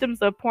and symptoms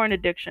of porn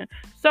addiction.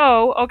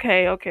 So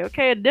okay,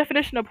 a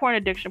definition of porn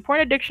addiction,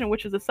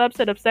 which is a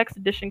subset of sex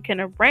addiction,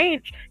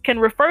 can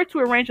refer to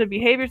a range of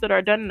behaviors that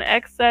are done in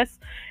excess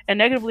and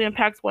negatively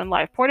impacts one's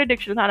life. Porn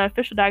addiction is not an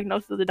official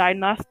diagnosis of the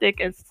Diagnostic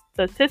and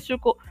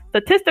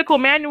Statistical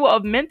Manual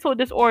of Mental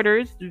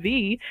Disorders,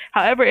 V.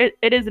 However, it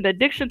is an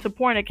addiction to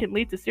porn that can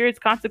lead to serious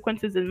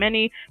consequences in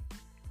many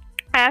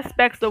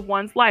aspects of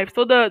one's life.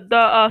 So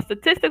the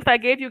statistics I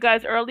gave you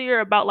guys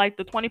earlier about like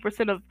the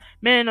 20% of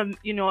men,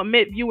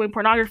 admit viewing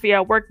pornography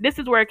at work. This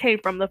is where it came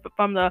from,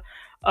 the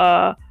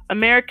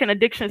American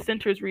Addiction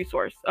Center's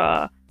resource,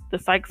 the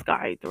Psychs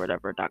Guide or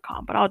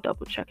whatever.com. But I'll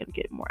double check and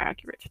get more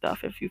accurate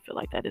stuff if you feel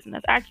like that isn't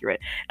as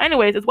accurate.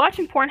 Anyways, is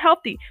watching porn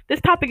healthy?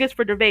 This topic is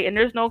for debate and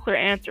there's no clear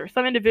answer.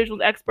 Some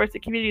individuals, experts,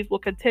 and communities will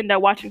contend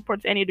that watching porn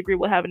to any degree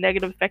will have a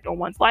negative effect on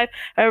one's life.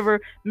 However,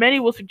 many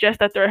will suggest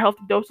that there are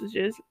healthy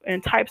dosages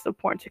and types of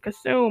porn to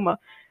consume.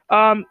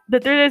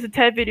 That there is a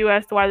TED video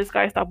as to why this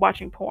guy stopped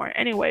watching porn.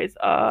 Anyways,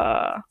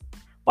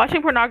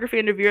 watching pornography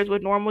interferes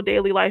with normal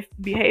daily life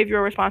behavior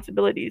or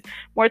responsibilities.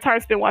 More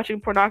time spent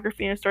watching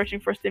pornography and searching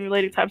for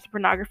stimulating types of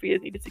pornography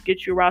is needed to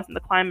get you aroused in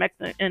the climax.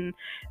 In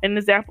an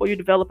example, you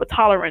develop a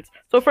tolerance.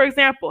 So, for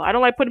example, I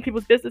don't like putting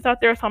people's business out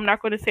there, so I'm not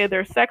going to say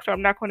their sex or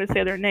I'm not going to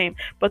say their name.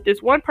 But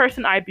this one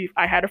person I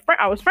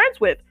was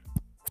friends with.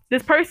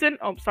 This person,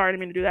 sorry, I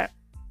didn't mean to do that.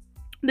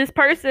 This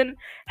person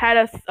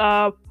had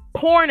a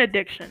porn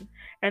addiction,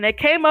 and they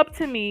came up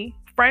to me,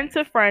 friend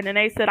to friend, and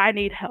they said, "I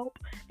need help,"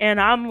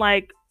 and I'm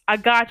like, I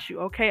got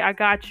you, okay? I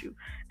got you.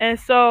 And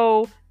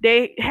so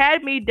they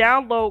had me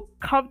download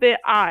Coven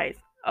Eyes.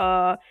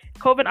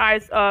 Coven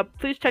Eyes,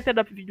 please check that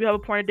up if you do have a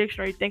porn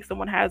addiction or you think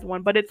someone has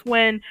one. But it's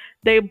when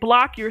they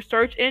block your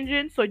search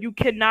engine, so you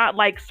cannot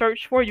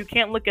search for it. You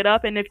can't look it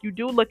up. And if you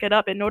do look it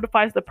up, it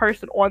notifies the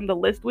person on the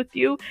list with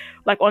you,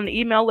 like on the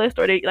email list,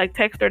 or they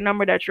text their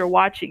number that you're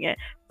watching it.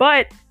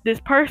 But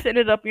this person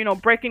ended up,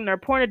 breaking their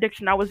porn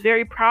addiction. I was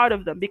very proud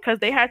of them because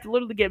they had to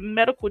literally get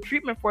medical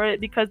treatment for it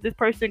because this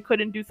person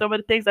couldn't do some of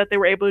the things that they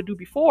were able to do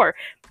before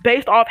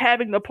based off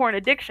having the porn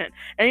addiction.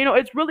 And,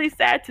 it's really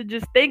sad to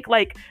just think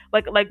like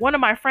one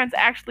of my friends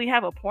actually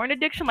have a porn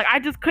addiction. I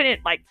just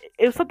couldn't,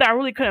 it was something I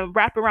really couldn't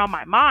wrap around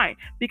my mind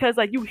because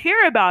you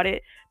hear about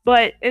it,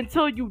 but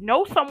until you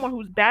know someone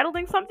who's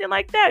battling something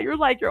like that, you're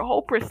your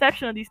whole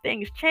perception of these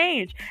things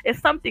change.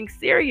 It's something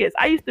serious.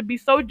 I used to be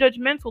so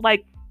judgmental,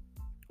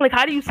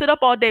 how do you sit up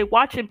all day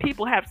watching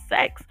people have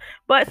sex?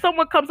 But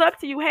someone comes up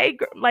to you, hey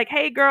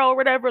girl, or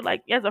whatever,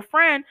 as a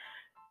friend,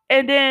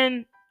 and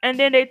then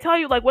they tell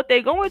you what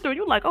they're going through, and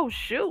you're like, oh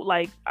shoot,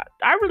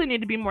 I really need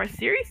to be more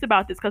serious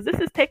about this because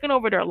this is taking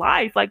over their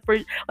life.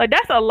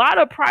 That's a lot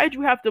of pride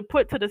you have to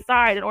put to the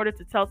side in order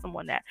to tell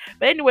someone that.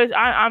 But anyways,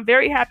 I'm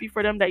very happy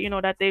for them that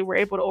that they were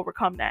able to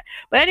overcome that.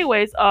 But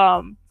anyways,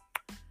 I'm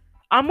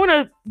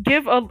gonna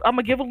give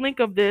a link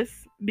of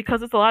this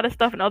because it's a lot of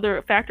stuff and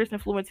other factors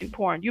influencing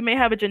porn. You may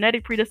have a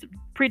genetic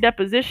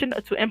predisposition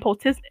to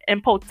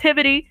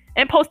impulsivity.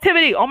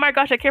 Oh my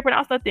gosh, I can't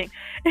pronounce that thing.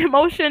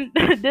 Emotion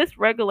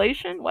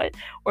dysregulation,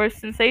 or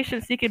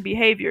sensation-seeking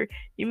behavior.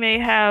 You may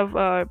have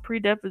a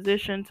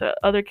predisposition to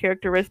other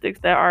characteristics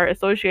that are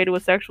associated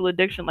with sexual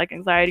addiction, like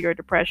anxiety or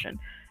depression.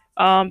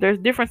 There's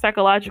different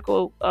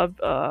psychological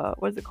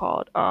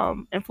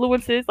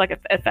influences,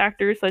 like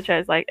factors such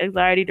as like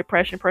anxiety,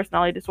 depression,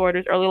 personality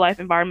disorders, early life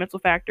environmental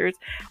factors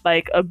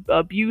like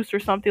abuse or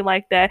something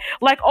like that.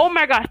 Like, oh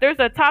my gosh, there's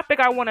a topic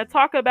I want to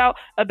talk about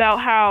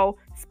how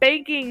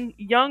spanking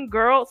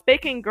girls.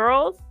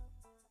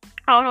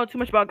 I don't know too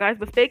much about guys,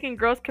 but spanking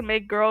girls can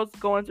make girls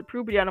go into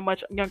puberty at a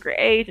much younger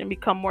age and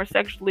become more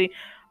sexually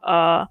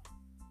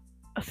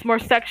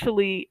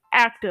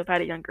active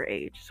at a younger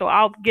age. So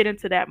I'll get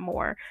into that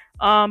more.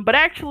 But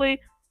actually,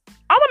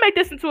 I'm gonna make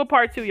this into a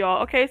part 2,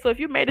 y'all. Okay, so if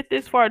you made it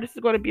this far, this is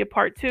going to be a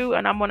part 2,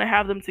 and I'm gonna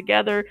have them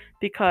together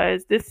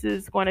because this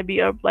is going to be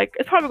it's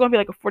probably going to be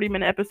like a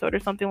 40-minute episode or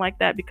something like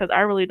that, because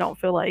I really don't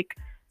feel like,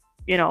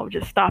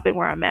 just stopping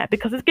where I'm at,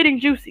 because it's getting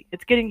juicy,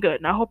 it's getting good,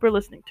 and I hope you're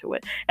listening to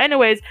it.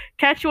 Anyways,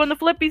 catch you on the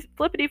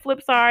flippity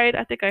flip side.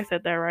 I think I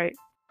said that right.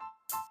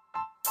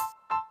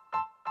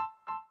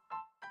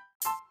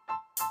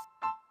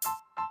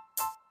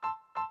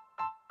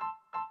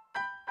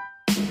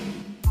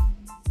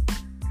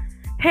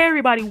 Hey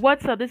everybody,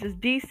 what's up? This is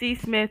DC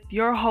Smith,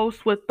 your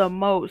host with the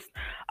most.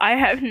 I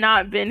have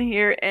not been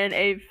here in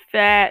a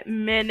fat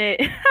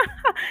minute.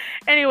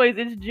 Anyways,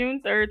 it's June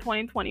 3rd,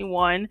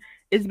 2021.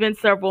 It's been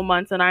several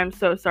months and I'm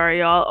so sorry,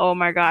 y'all. Oh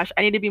my gosh,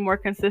 I need to be more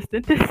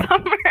consistent this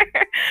summer.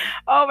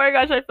 Oh my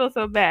gosh, I feel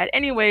so bad.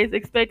 Anyways,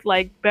 expect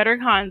like better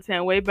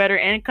content, way better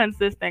and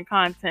consistent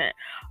content.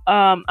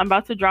 I'm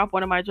about to drop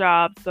one of my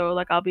jobs, so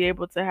like I'll be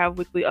able to have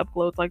weekly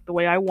uploads like the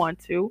way I want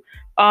to.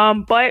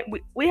 But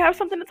we have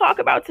something to talk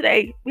about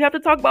today. We have to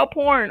talk about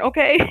porn,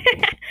 okay?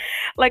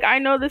 Like, I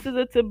know this is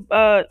I don't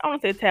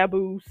want to say a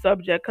taboo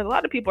subject, because a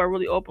lot of people are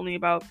really open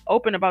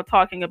about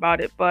talking about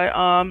it, but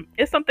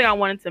it's something I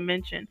wanted to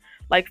mention.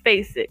 Like,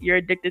 face it, you're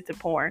addicted to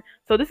porn.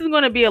 So this is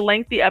going to be a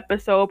lengthy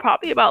episode,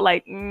 probably about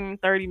like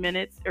 30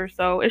 minutes or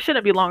so. It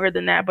shouldn't be longer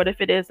than that, but if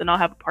it is, then I'll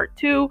have a part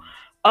 2.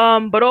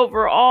 But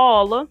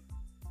overall,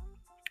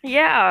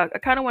 yeah, I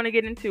kind of want to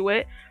get into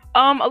it.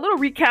 A little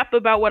recap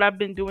about what I've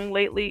been doing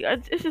lately.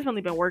 It's just really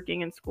been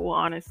working in school,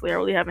 honestly. I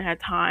really haven't had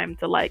time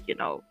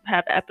to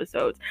have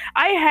episodes.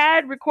 I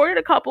had recorded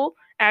a couple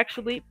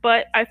actually,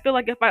 but I feel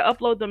like if I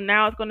upload them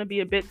now, it's going to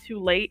be a bit too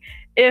late.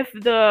 If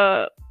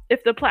the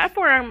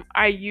platform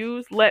I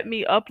use let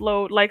me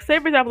upload, like say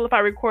for example, if I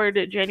recorded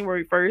it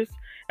January 1st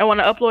and when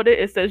I upload it,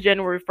 it says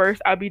January 1st,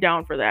 I'll be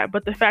down for that.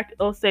 But the fact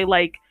it'll say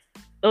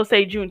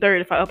June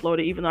 3rd if I upload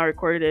it, even though I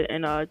recorded it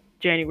in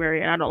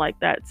January, and I don't like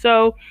that.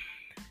 So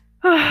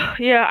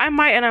yeah, I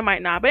might and I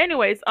might not. But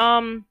anyways,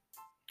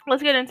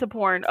 let's get into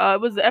porn.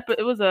 It was not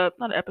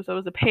an episode, it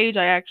was a page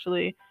a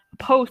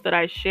post that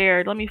I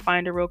shared. Let me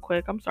find it real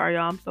quick. I'm sorry,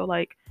 y'all. I'm so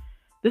like,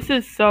 this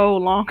is so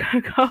long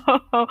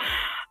ago.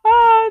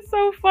 It's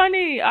so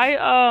funny.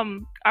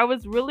 I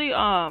was really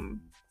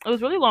it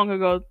was really long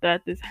ago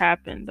that this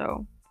happened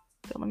though.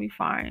 So let me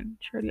find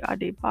Charlie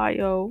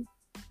Adebayo.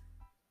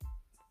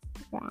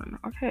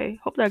 Okay,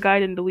 hope that guy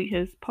didn't delete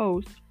his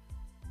post.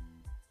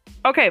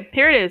 Okay,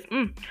 here it is.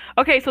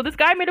 Okay, so this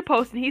guy made a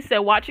post and he said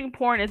watching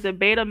porn is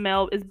beta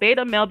male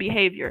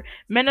behavior.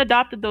 Men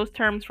adopted those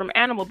terms from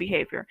animal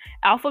behavior.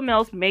 Alpha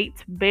males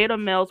mate, beta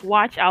males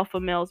watch alpha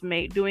males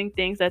mate, doing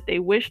things that they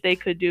wish they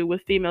could do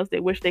with females they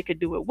wish they could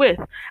do it with.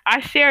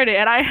 I shared it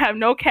and I have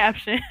no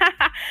caption.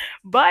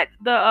 But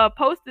the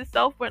post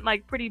itself went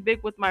like pretty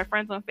big with my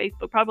friends on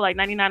Facebook, probably like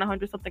 99,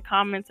 100 something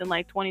comments and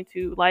like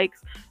 22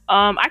 likes.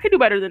 I could do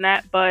better than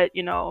that, but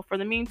for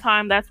the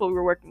meantime, that's what we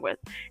were working with.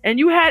 And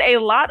you had a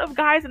lot of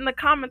guys in the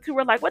comments who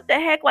were like, what the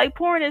heck, like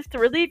porn is to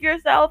relieve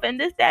yourself and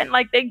this, that, and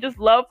like they just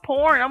love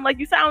porn. I'm like,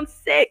 you sound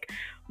sick.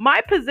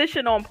 My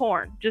position on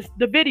porn, just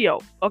the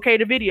videos,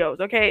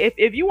 okay?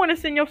 If you want to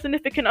send your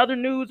significant other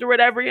nudes or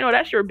whatever,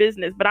 that's your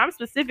business. But I'm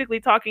specifically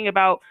talking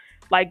about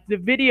like the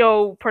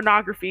video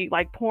pornography,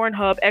 like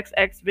Pornhub,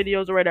 XX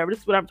videos or whatever. This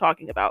is what I'm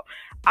talking about.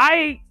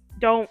 I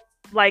don't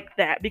like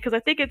that because I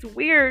think it's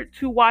weird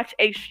to watch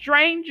a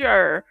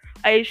stranger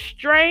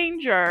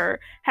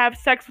have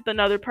sex with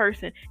another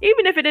person,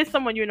 even if it is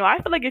someone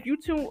I feel like if you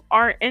two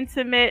aren't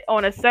intimate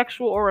on a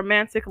sexual or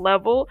romantic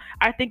level,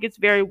 I think it's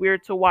very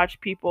weird to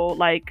watch people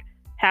like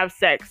have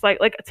sex. Like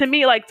to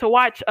me, like to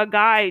watch a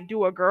guy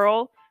do a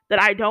girl that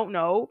I don't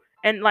know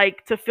and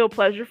like to feel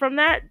pleasure from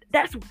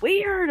that's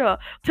weird.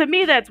 To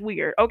me, that's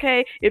weird.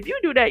 Okay, if you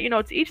do that,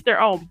 to each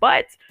their own.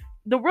 But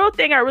the real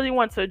thing I really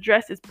want to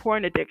address is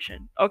porn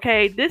addiction.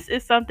 Okay, this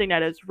is something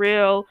that is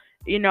real.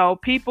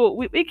 People,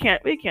 we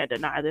can't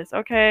deny this.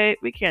 Okay,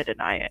 we can't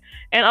deny it.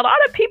 And a lot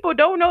of people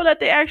don't know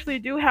that they actually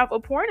do have a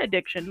porn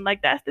addiction.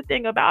 Like that's the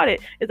thing about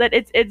it, is that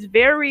it's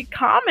very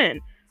common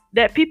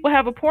that people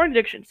have a porn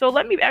addiction. So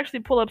let me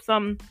actually pull up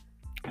some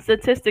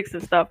statistics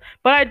and stuff.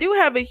 But I do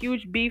have a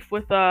huge beef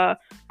with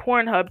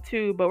Pornhub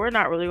too, but we're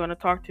not really going to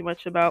talk too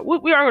much about.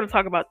 We are going to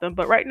talk about them,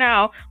 but right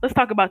now let's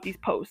talk about these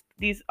posts,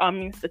 these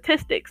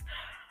statistics.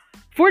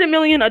 40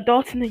 million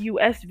adults in the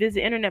U.S.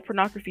 visit internet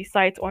pornography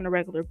sites on a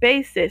regular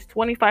basis.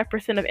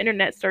 25% of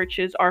internet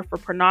searches are for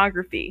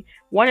pornography.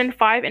 1 in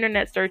 5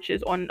 internet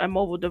searches on a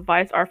mobile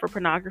device are for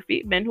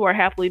pornography. Men who are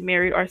happily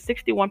married are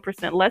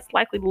 61% less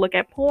likely to look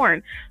at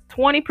porn.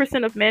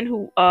 20% of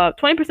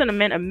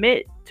men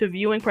admit to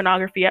viewing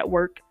pornography at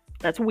work.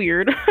 That's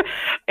weird.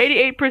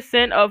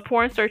 88% of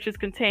porn searches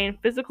contain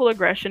physical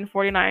aggression.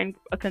 49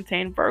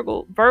 contain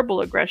verbal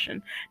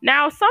aggression.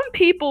 Now, some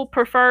people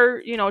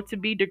prefer, to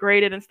be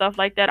degraded and stuff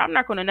like that. I'm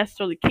not going to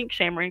necessarily kink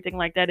shame or anything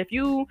like that. If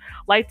you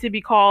like to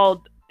be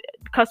called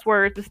cuss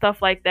words and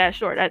stuff like that,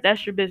 sure,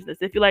 that's your business.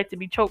 If you like to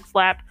be choke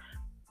slapped,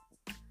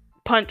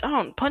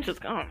 punches.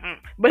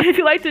 But if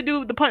you like to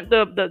do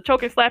the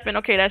choke and slapping,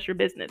 okay, that's your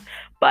business.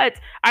 But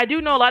I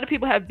do know a lot of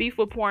people have beef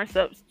with porn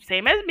stuff,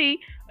 same as me,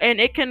 and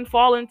it can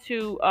fall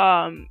into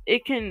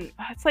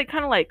it's like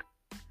kind of like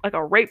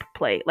a rape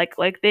play. Like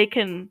they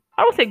can,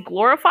 I don't say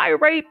glorify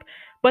rape,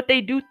 but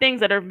they do things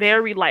that are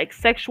very like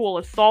sexual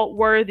assault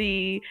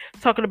worthy,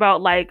 talking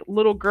about like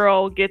little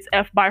girl gets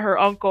effed by her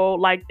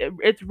uncle, like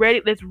it's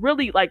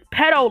really like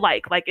pedo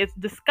like it's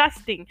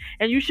disgusting,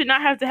 and you should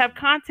not have to have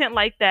content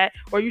like that,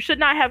 or you should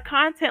not have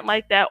content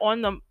like that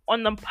on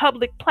the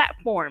public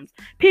platforms.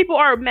 People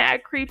are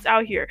mad creeps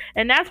out here,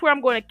 and that's where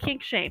I'm going to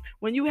kink shame.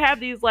 When you have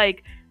these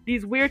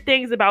weird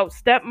things about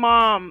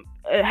stepmom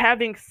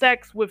having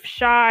sex with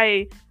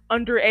shy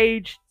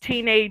underage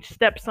teenage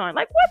stepson.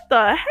 Like, what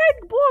the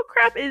heck bull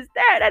crap is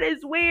that? That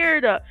is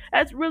weird.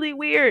 That's really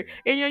weird.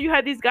 And you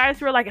have these guys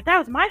who are like, if that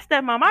was my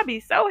stepmom, I'd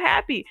be so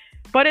happy.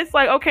 But it's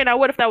like, okay, now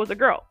what if that was a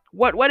girl?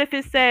 What if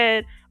it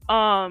said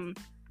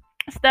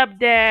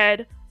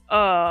stepdad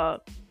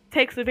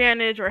takes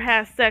advantage or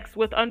has sex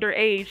with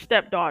underage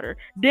stepdaughter?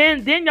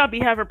 Then y'all be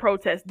having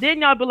protests.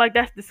 Then y'all be like,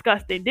 that's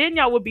disgusting. Then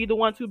y'all would be the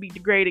ones who be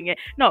degrading it.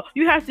 No,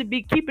 you have to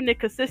be keeping it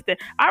consistent.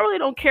 I really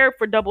don't care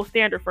for double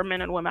standard for men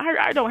and women.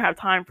 I don't have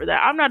time for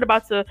that. I'm not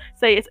about to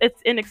say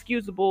it's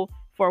inexcusable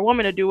for a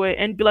woman to do it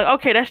and be like,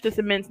 okay, that's just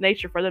a men's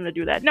nature for them to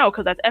do that. No,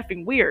 because that's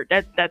effing weird.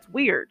 That's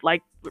weird.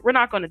 Like, we're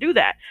not going to do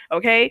that.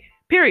 Okay.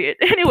 Period.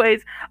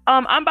 Anyways,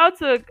 I'm about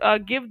to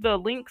give the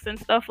links and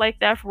stuff like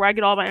that for where I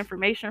get all my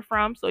information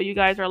from. So you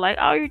guys are like,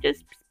 oh, you're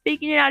just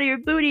speaking it out of your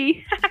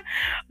booty.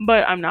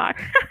 But I'm not.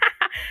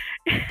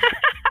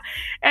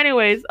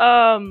 Anyways,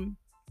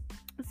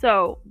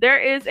 so there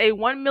is a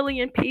 1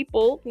 million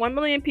people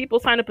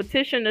signed a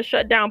petition to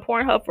shut down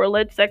Pornhub for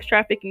alleged sex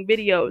trafficking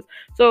videos.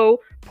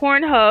 So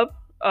Pornhub,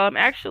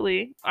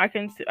 actually, I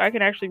can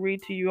actually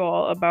read to you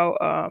all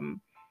about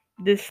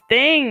this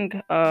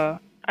thing.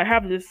 I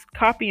have this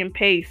copy and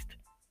paste.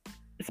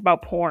 It's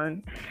about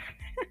porn.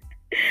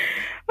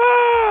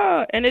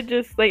 And it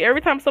just, like,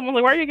 every time someone's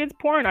like, why are you against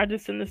porn? I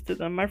just send this to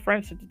them. My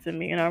friend sent it to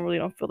me, and I really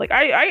don't feel like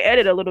I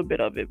edit a little bit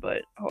of it,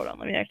 but hold on,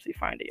 let me actually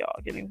find it, y'all.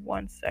 Give me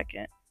 1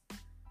 second.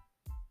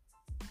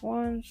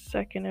 1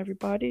 second,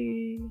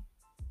 everybody.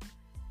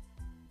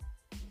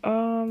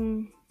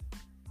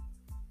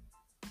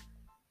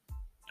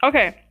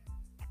 Okay.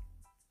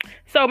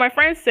 So my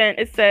friend sent,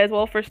 it says,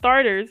 well, for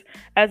starters,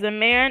 as a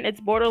man, it's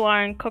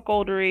borderline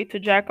cuckoldery to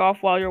jack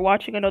off while you're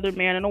watching another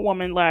man and a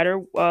woman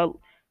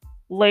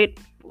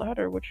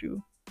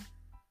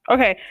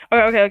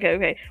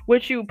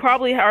which you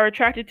probably are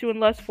attracted to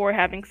and lust for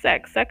having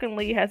sex.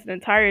 Secondly, he has an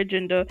entire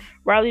agenda.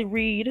 Riley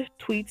Reid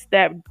tweets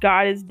that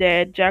God is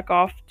dead, jack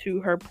off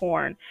to her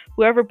porn.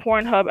 Whoever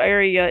Pornhub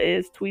area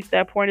is tweets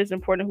that porn is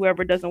important.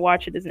 Whoever doesn't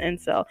watch it is an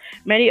incel.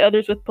 Many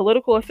others with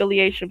political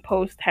affiliation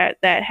post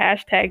that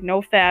hashtag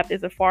NoFap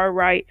is a far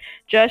right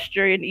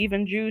gesture, and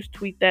even Jews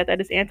tweet that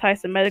is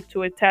anti-Semitic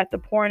to attack the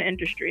porn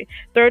industry.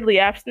 Thirdly,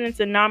 abstinence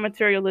and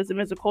non-materialism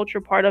is a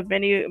culture part of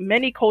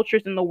many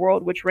cultures in the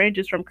world, which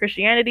ranges from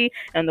Christianity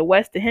and the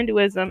West to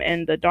Hinduism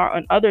and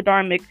other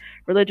dharmic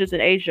religions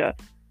in Asia.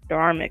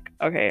 Dharmic.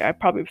 Okay, I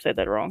probably said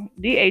that wrong.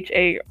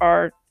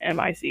 DHARMIC.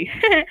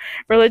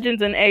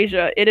 Religions in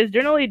Asia. It is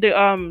generally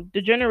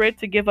degenerate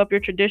to give up your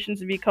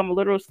traditions and become a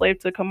literal slave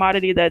to a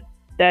commodity that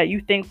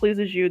you think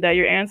pleases you, that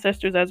your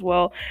ancestors as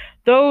well,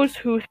 those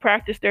who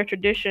practice their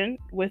tradition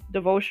with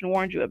devotion,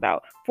 warned you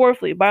about.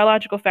 Fourthly,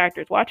 biological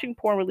factors. Watching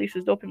porn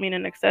releases dopamine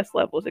in excess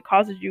levels. It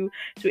causes you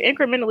to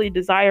incrementally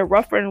desire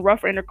rougher and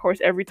rougher intercourse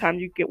every time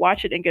you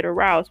watch it and get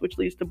aroused, which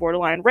leads to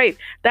borderline rape.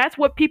 That's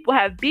what people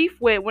have beef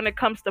with when it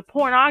comes to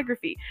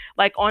pornography.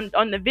 Like on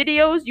the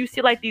videos, you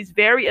see like these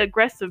very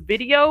aggressive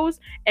videos,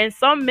 and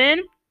some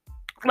men,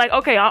 like,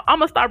 okay, I'm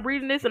gonna stop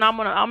reading this and I'm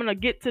gonna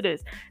get to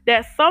this.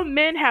 That some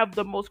men have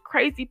the most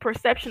crazy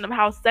perception of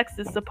how sex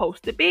is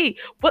supposed to be.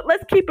 But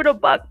let's keep it a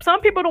buck.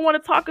 Some people don't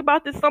want to talk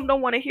about this. Some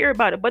don't want to hear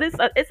about it. But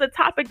it's a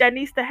topic that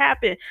needs to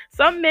happen.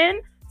 Some men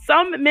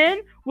some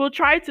men will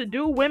try to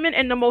do women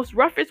in the most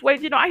roughest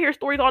ways. I hear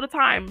stories all the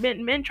time.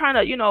 Men trying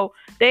to,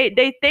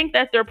 they think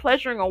that they're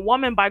pleasuring a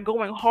woman by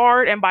going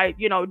hard and by,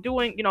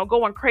 doing,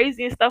 going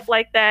crazy and stuff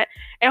like that.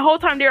 And the whole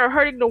time they are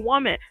hurting the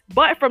woman.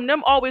 But from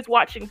them always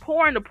watching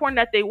porn, the porn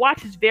that they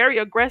watch is very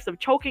aggressive,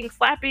 choking,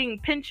 slapping,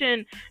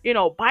 pinching,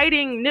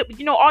 biting,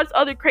 all this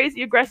other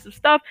crazy aggressive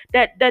stuff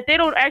that they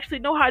don't actually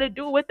know how to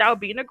do without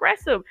being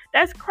aggressive.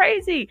 That's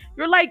crazy.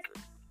 You're like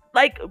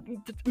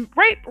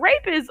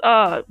rape is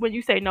when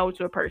you say no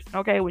to a person,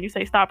 okay? When you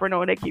say stop or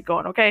no and they keep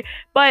going, okay?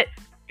 But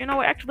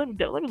actually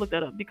let me look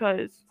that up,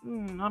 because I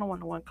don't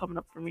want no one coming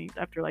up for me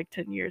after like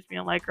 10 years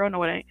being like, girl,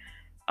 no, it ain't.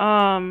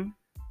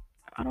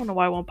 I don't know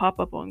why it won't pop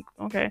up on.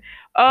 Okay.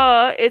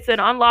 It's an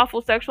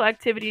unlawful sexual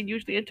activity and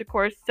usually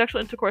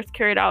sexual intercourse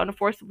carried out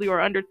forcibly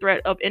or under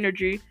threat of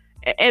injury.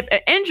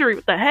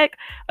 What the heck?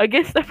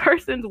 Against the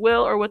person's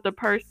will or with the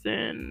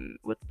person.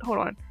 Hold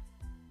on.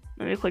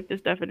 Let me click this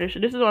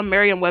definition. This is on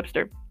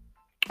Merriam-Webster.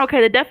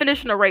 Okay, the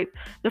definition of rape.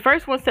 The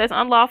first one says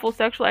unlawful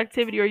sexual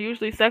activity or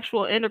usually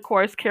sexual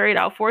intercourse carried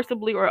out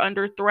forcibly or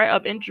under threat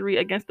of injury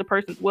against the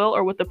person's will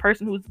or with the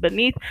person who's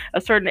beneath a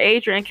certain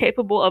age or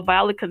incapable of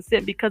valid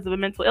consent because of a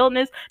mental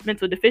illness,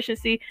 mental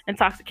deficiency,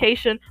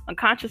 intoxication,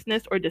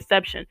 unconsciousness, or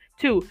deception.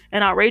 2,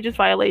 an outrageous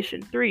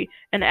violation. 3,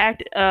 an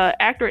act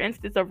or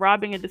instance of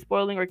robbing and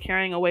despoiling or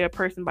carrying away a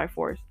person by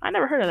force. I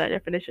never heard of that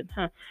definition,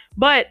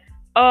 But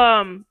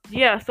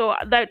yeah, so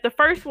that the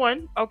first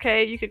one,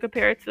 okay, you can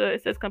compare it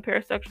says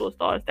compare sexual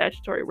assault and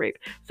statutory rape.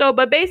 So,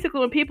 but basically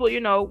when people,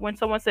 when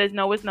someone says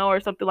no is no or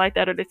something like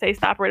that, or they say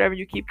stop or whatever,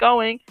 you keep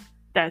going,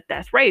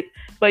 that's rape.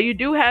 But you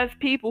do have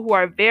people who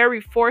are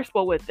very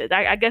forceful with it.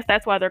 I guess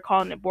that's why they're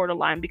calling it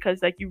borderline,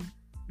 because like you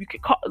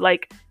could call,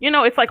 like,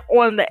 it's like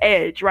on the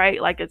edge,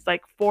 right? Like it's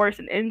like force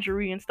and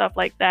injury and stuff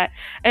like that.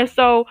 And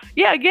so,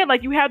 yeah, again,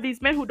 like you have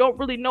these men who don't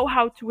really know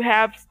how to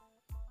have,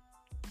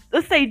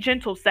 let's say,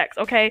 gentle sex,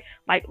 okay?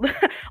 Like,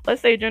 let's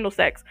say gentle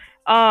sex.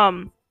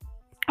 I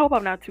hope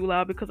I'm not too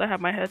loud because I have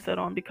my headset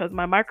on, because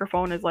my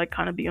microphone is like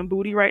kind of being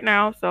booty right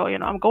now. So,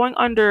 I'm going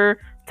under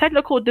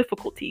technical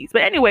difficulties.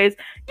 But anyways,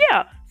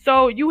 yeah.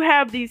 So you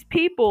have these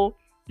people,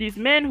 these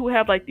men who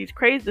have like this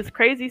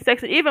crazy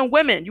sex, and even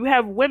women. You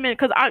have women,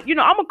 because I'm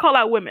gonna call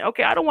out women.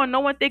 Okay, I don't want no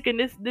one thinking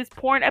this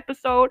porn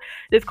episode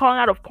is calling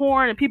out of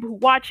porn and people who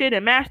watch it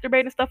and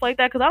masturbate and stuff like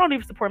that, because I don't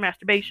even support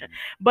masturbation.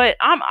 But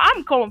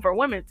I'm calling for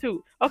women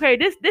too. Okay,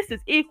 this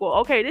is equal.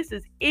 Okay, this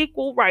is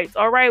equal rights.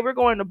 All right, we're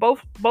going to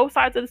both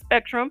sides of the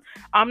spectrum.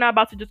 I'm not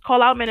about to just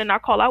call out men and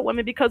not call out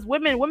women, because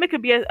women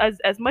could be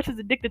as much as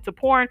addicted to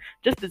porn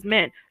just as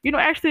men.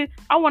 Actually,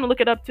 I want to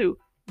look it up too.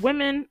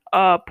 Women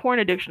porn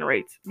addiction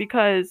rates,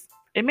 because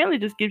it mainly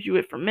just gives you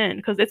it for men,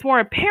 because it's more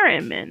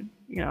apparent in men,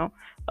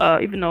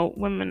 even though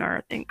women are,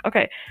 I think,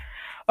 okay,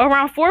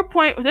 around 4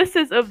 point. This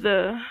is of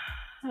the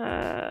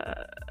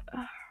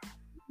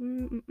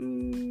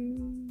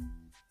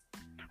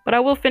but I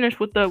will finish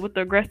with the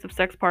aggressive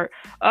sex part.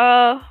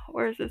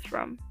 Where is this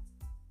from?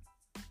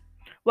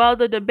 While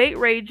the debate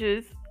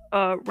rages,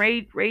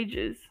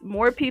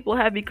 more people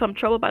have become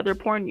troubled by their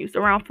porn use.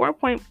 Around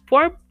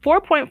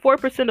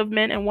 4.4% of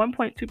men and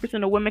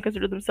 1.2% of women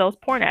consider themselves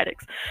porn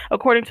addicts,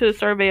 according to the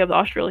survey of the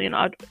Australian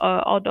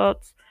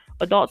adults,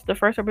 the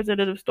first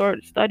representative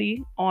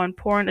study on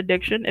porn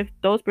addiction. If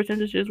those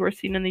percentages were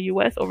seen in the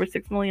U.S., over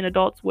 6 million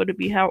adults would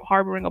be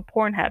harboring a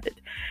porn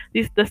habit.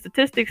 The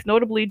statistics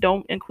notably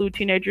don't include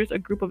teenagers, a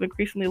group of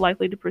increasingly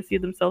likely to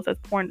perceive themselves as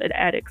porn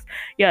addicts.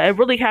 Yeah, it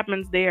really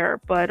happens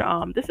there, but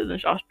this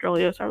isn't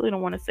Australia, so I really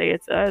don't want to say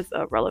it's as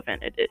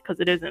relevant,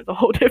 because it isn't. It's a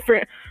whole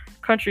different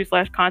country /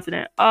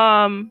 continent.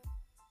 Okay,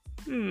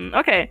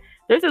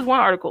 there's this one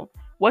article.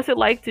 What's it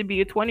like to be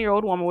a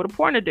 20-year-old woman with a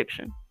porn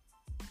addiction?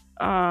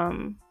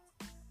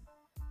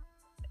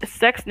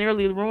 Sex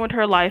nearly ruined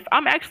her life.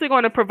 I'm actually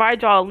going to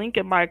provide y'all a link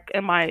in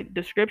my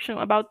description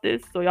about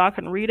this, so y'all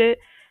can read it.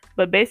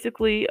 But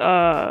basically,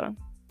 hold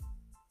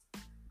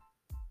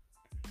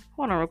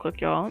on real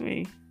quick, y'all. Let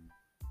me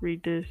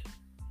read this,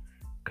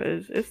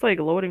 because it's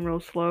like loading real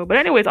slow. But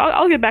anyways,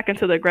 I'll get back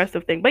into the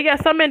aggressive thing. But yeah,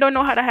 some men don't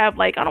know how to have,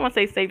 like, I don't want to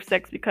say safe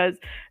sex, because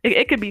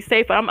it could be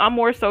safe. I'm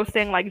more so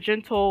saying like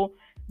gentle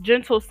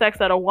sex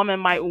that a woman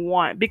might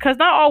want, because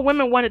not all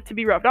women want it to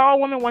be rough. Not all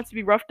women want to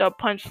be roughed up,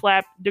 punched,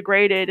 slapped,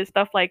 degraded, and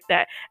stuff like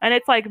that. And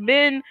it's like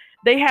men,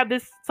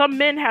 some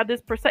men have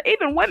this percent,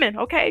 even women.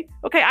 Okay,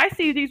 I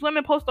see these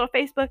women post on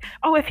Facebook,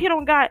 oh, if he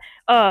don't got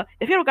 10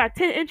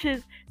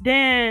 inches,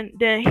 then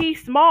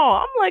he's small.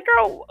 I'm like,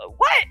 girl,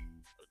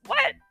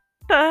 what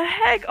the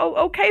heck? Oh,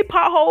 okay,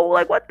 pothole.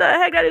 Like, what the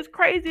heck? That is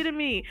crazy to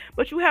me.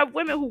 But you have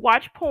women who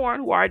watch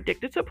porn, who are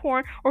addicted to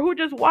porn, or who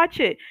just watch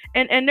it,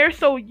 and they're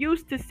so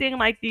used to seeing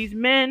like these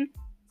men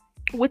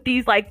with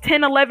these like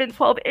 10, 11,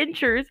 12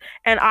 inches.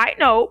 And I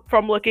know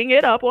from looking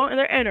it up on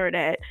the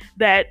internet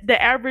that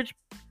the average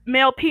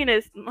male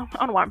penis, I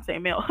don't know why I'm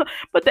saying male,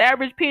 but the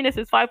average penis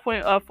is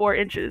 5.4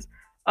 inches.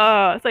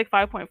 It's like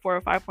 5.4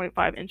 or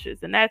 5.5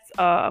 inches, and that's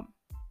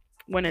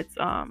when it's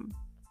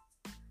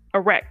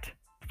erect.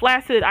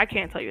 flaccid, I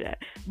can't tell you that.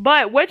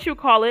 But what you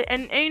call it,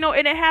 and you know,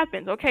 and it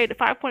happens. Okay, the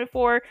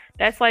 5.4,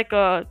 that's like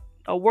a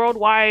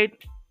worldwide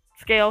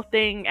scale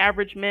thing,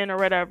 average men or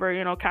whatever,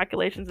 you know,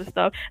 calculations and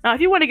stuff. Now,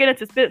 if you want to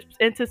get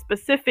into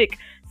specific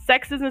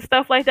sexes and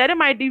stuff like that, it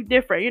might be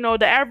different. You know,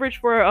 the average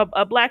for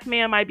a black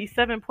man might be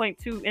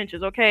 7.2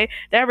 inches. Okay,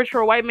 the average for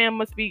a white man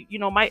must be, you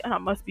know, might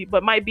not must be,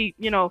 but might be,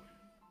 you know,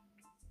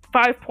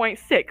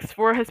 5.6.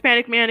 For a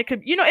Hispanic man, it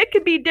could, you know, it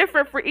could be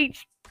different for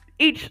each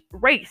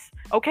race,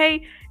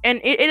 okay?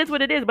 And it is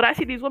what it is. But I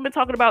see these women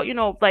talking about, you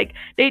know, like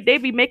they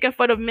be making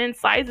fun of men's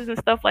sizes and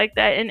stuff like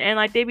that, and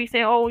like they be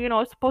saying, oh, you know,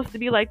 it's supposed to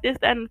be like this,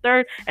 that, and the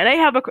third, and they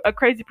have a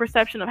crazy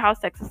perception of how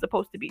sex is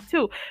supposed to be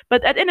too.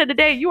 But at the end of the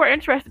day, you are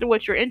interested in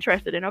what you're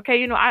interested in, okay?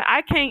 You know,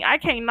 I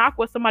can't knock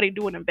what somebody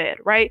doing in bed,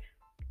 right?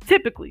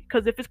 Typically,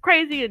 because if it's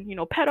crazy and, you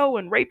know, pedo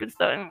and rape and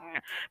stuff.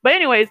 But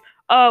anyways,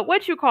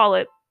 what you call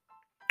it?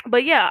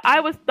 But yeah, I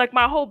was like,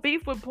 my whole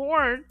beef with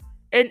porn,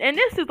 and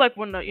this is like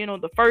when the, you know,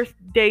 the first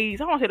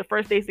days, I don't say the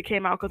first days it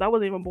came out because I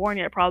wasn't even born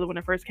yet, probably when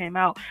it first came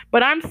out.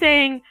 But I'm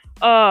saying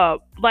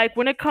like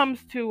when it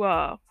comes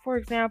to for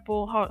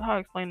example, how I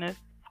explain this?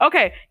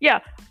 Okay,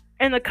 yeah.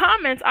 In the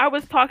comments, I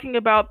was talking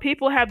about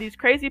people have these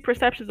crazy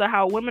perceptions of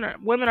how women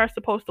are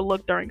supposed to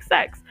look during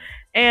sex.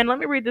 And let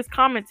me read this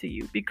comment to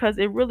you because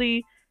it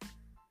really,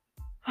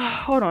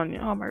 hold on.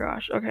 Oh my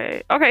gosh.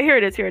 Okay. Okay, here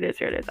it is. I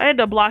ended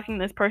up blocking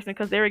this person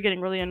because they were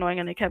getting really annoying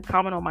and they kept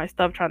commenting on my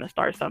stuff trying to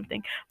start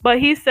something. But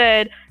he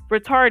said,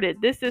 retarded.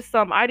 This is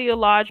some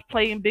ideologue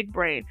playing big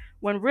brain.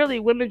 When really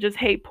women just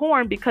hate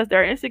porn because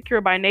they're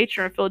insecure by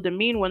nature and feel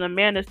demeaned when a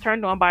man is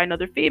turned on by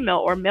another female,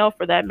 or male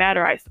for that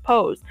matter, I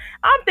suppose.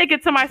 I'm thinking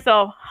to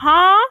myself,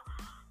 huh?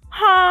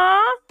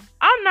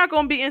 I'm not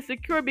going to be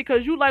insecure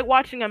because you like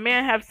watching a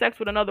man have sex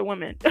with another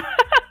woman.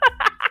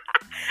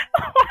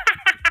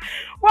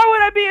 Why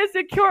would I be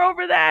insecure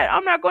over that?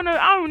 I'm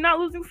not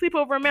losing sleep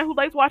over a man who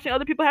likes watching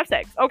other people have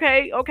sex.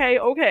 Okay.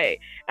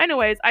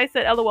 Anyways, I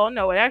said, LOL,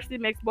 no, it actually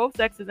makes both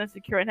sexes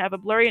insecure and have a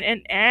blurry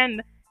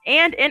and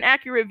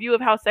inaccurate view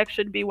of how sex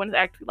should be when it's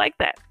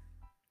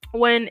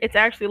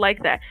actually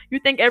like that. You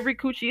think every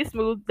coochie is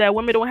smooth, that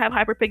women don't have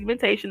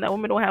hyperpigmentation, that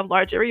women don't have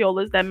large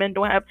areolas, that men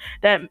don't have,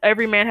 that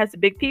every man has a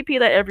big pee,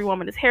 that every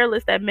woman is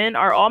hairless, that men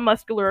are all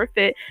muscular or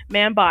fit,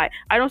 man bi.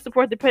 I don't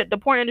support the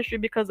porn industry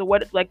because of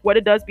what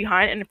it does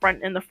behind and in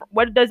front,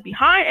 what it does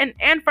behind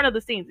and front of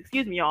the scenes.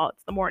 Excuse me, y'all.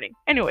 It's the morning.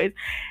 Anyways,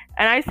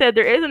 and I said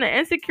there isn't an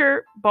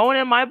insecure bone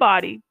in my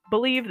body.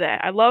 Believe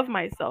that. I love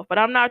myself, but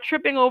I'm not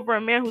tripping over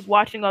a man who's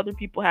watching other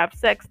people have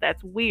sex.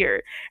 That's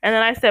weird. And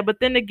then I said, but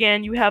then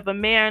again, you have a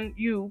man,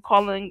 you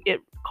calling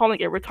it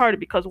retarded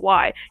because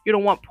why? You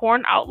don't want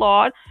porn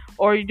outlawed,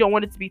 or you don't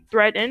want it to be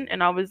threatened.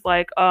 And I was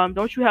like,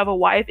 don't you have a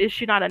wife? Is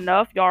she not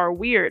enough? Y'all are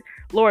weird.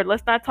 Lord,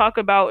 let's not talk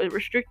about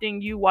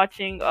restricting you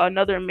watching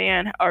another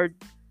man or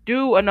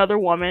do another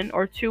woman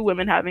or two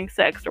women having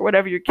sex or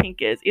whatever your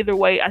kink is. Either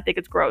way, I think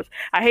it's gross.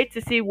 I hate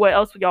to see what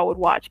else y'all would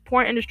watch.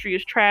 Porn industry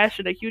is trash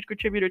and a huge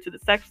contributor to the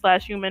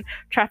sex/human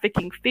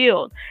trafficking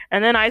field.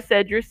 And then I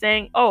said, you're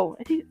saying, oh,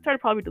 he started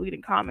probably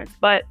deleting comments,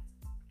 but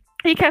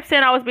he kept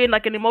saying I was being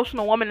like an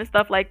emotional woman and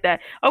stuff like that.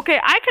 Okay,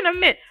 I can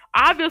admit,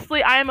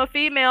 obviously I am a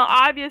female.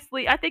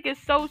 Obviously, I think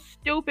it's so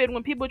stupid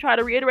when people try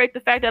to reiterate the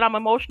fact that I'm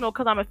emotional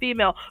because I'm a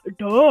female.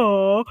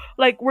 Duh.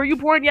 Like, were you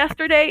born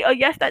yesterday?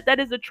 Yes, that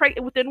is a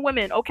trait within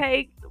women.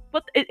 Okay,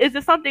 but is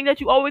it something that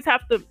you always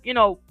have to, you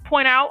know,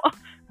 point out?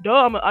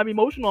 Duh, I'm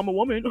emotional. I'm a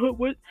woman.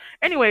 What?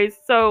 Anyways,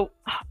 so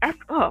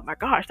oh my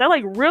gosh,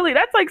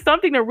 that's like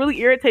something that really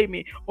irritated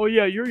me. Oh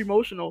yeah, you're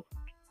emotional.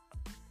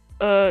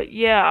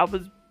 Yeah,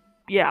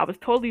 I was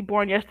totally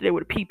born yesterday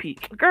with a pee.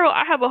 Girl,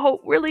 I have a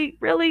hope. Really,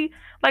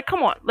 like,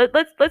 come on.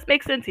 Let's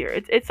make sense here.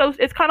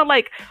 It's kind of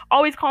like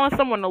always calling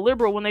someone a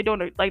liberal when they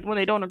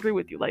don't agree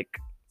with you. Like,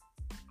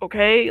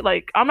 okay,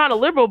 like I'm not a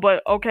liberal,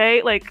 but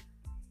okay, like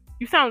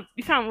you sound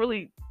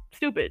really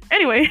stupid.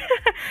 Anyway,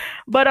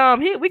 but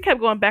we kept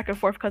going back and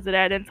forth because of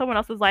that, and someone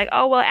else was like,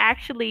 oh well,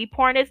 actually,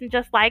 porn isn't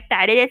just like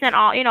that. It isn't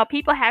all, you know,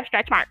 people have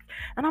stretch marks,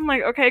 and I'm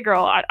like, okay,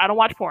 girl, I don't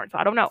watch porn, so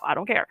I don't know, I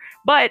don't care,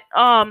 but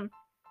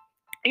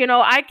you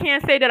know, I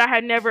can't say that I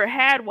had never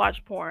had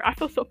watched porn. I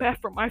feel so bad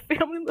for my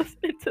family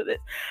listening to this.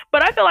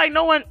 But I feel like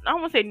no one, I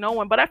don't want to say no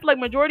one, but I feel like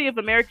majority of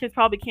Americans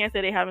probably can't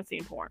say they haven't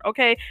seen porn,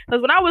 okay?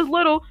 Because when I was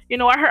little, you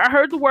know, I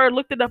heard the word,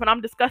 looked it up, and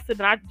I'm disgusted,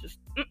 and I just,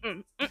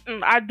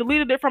 I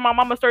deleted it from my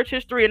mama's search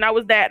history, and I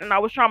was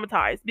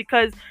traumatized,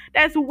 because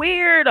that's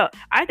weird.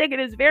 I think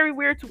it is very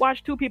weird to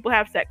watch two people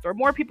have sex, or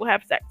more people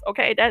have sex,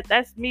 okay?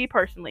 That's me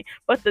personally.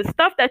 But the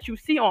stuff that you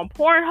see on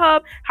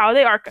Pornhub, how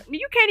they are,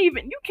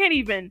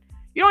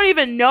 you don't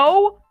even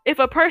know if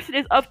a person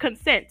is of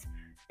consent.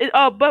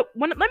 But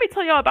let me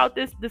tell y'all about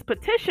this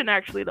petition,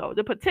 actually, though.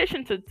 The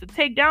petition to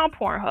take down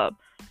Pornhub.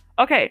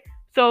 Okay,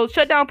 so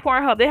shut down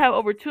Pornhub. They have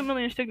over 2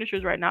 million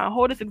signatures right now.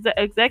 Hold its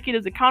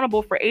executives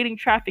accountable for aiding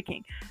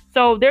trafficking.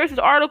 So there's this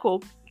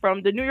article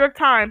from the New York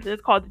Times, and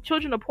it's called The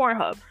Children of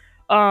Pornhub.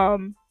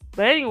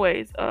 But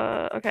anyways,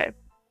 okay.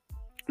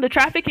 The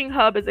Trafficking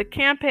Hub is a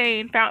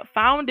campaign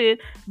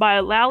founded by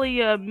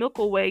Lalia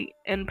Milkoway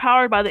and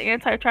powered by the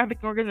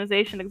anti-trafficking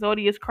organization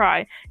Exodus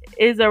Cry.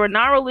 It is a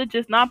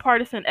non-religious,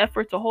 nonpartisan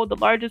effort to hold the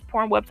largest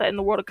porn website in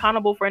the world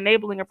accountable for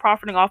enabling and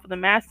profiting off of the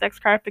mass sex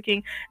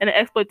trafficking and the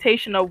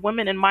exploitation of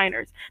women and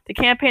minors. The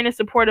campaign is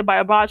supported by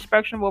a broad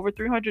spectrum of over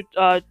 300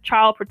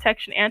 child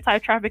protection,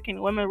 anti-trafficking,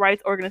 and women's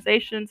rights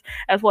organizations,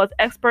 as well as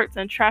experts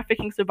and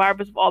trafficking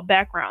survivors of all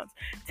backgrounds.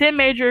 10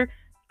 major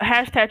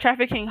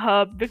 #Trafficking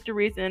Hub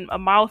victories and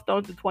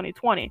milestones in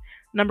 2020.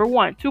 Number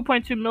 1,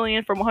 2.2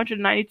 million from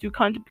 192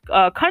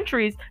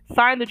 countries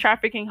signed the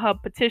Trafficking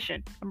Hub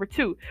petition. Number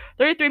 2,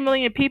 33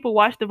 million people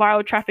watched the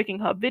viral Trafficking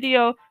Hub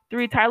video.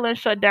 3, Thailand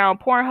shut down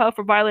Pornhub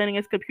for violating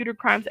its Computer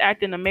Crimes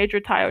Act, and a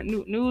major Thai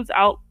news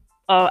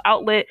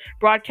outlet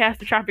broadcast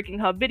the Trafficking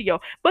Hub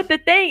video. But the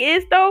thing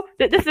is, though,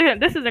 that this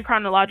is in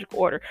chronological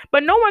order,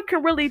 but no one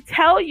can really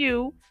tell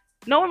you.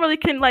 No one really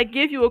can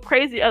give you a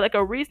crazy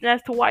a reason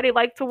as to why they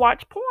like to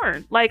watch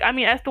porn.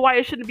 As to why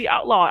it shouldn't be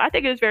outlawed. I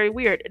think it's very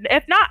weird.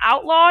 If not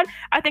outlawed,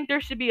 I think there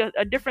should be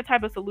a different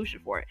type of solution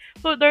for it.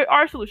 So there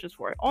are solutions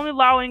for it. Only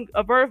allowing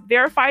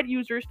verified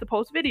users to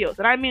post videos.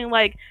 And I mean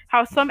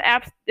how some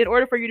apps, in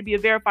order for you to be a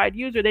verified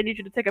user, they need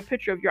you to take a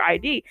picture of your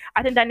ID.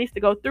 I think that needs to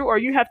go through, or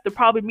you have to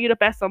probably meet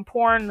up at some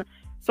porn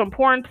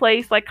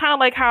place, kind of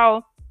like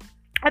how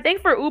I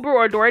think for Uber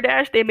or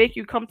DoorDash, they make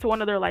you come to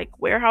one of their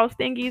warehouse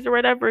thingies or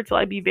whatever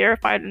to be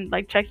verified and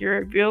check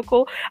your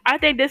vehicle. I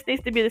think this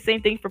needs to be the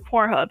same thing for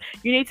Pornhub.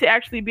 You need to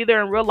actually be there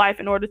in real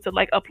life in order to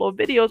upload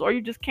videos, or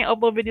you just can't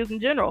upload videos in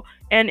general.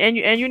 And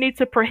you need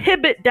to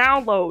prohibit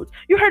downloads.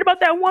 You heard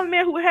about that one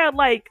man who had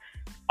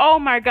oh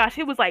my gosh,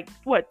 it was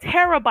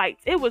terabytes.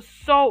 It was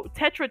so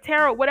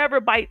tera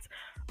whatever bytes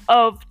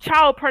of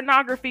child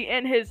pornography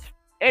in his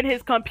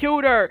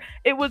computer.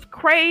 It was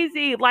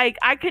crazy. I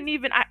don't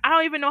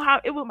even know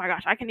how it was. My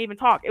gosh, I can't even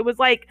talk. It was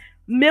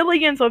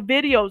millions of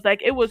videos.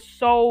 It was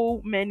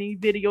so many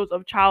videos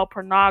of child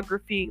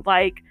pornography.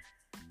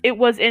 It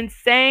was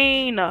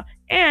insane.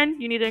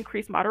 And you need to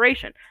increase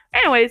moderation.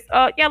 Anyways,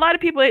 a lot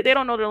of people, they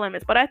don't know their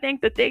limits, but I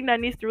think the thing that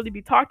needs to really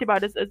be talked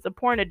about is the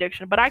porn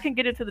addiction. But I can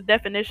get into the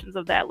definitions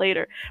of that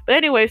later. But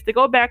anyways, to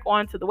go back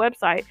onto the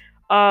website,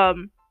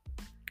 hold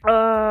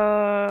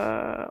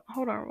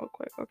on real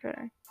quick.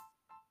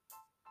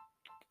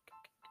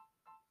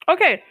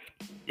 Okay,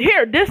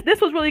 here,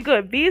 this was really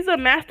good. Visa,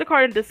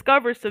 MasterCard, and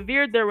Discover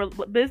severed their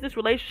business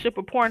relationship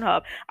with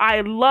Pornhub.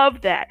 I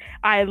love that.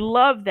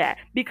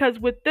 Because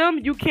with them,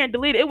 you can't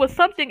delete it. It was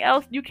something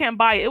else. You can't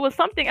buy it. It was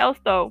something else,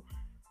 though.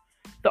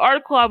 The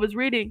article I was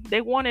reading,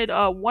 they wanted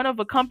one of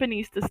the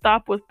companies to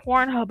stop with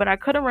Pornhub, and I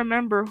couldn't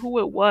remember who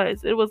it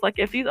was. It was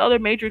if these other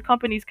major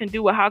companies can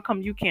do it, how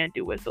come you can't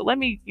do it? So let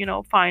me,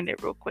 find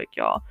it real quick,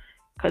 y'all,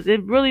 because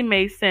it really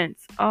made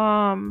sense.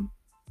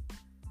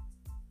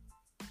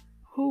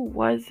 Who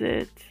was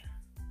it?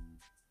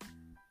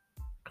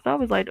 Because I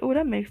was oh,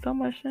 that makes so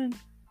much sense.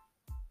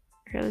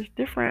 Okay, there's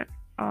different.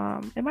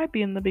 It might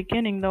be in the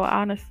beginning though,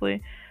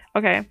 honestly.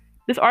 Okay,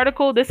 this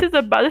article. This is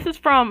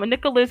from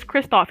Nicholas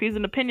Kristof. He's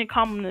an opinion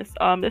columnist.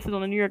 This is on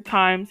the New York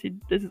Times.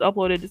 This is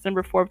uploaded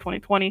December 4th,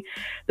 2020.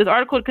 This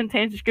article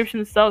contains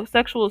descriptions of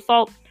sexual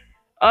assault.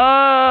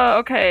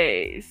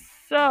 Okay.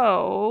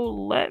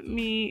 So let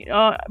me.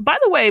 By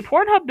the way,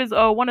 Pornhub is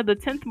one of the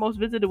 10th most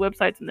visited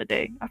websites in the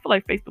day. I feel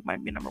like Facebook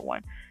might be number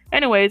 1.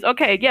 Anyways,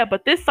 okay, yeah,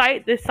 but this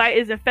site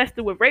is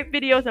infested with rape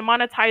videos and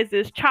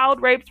monetizes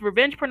child rapes,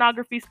 revenge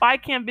pornography, spy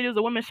cam videos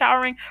of women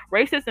showering,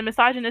 racist and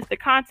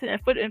misogynistic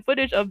content, and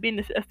footage of being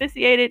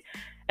asphyxiated,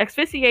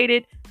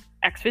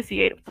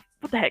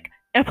 what the heck,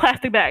 in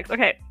plastic bags.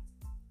 Okay.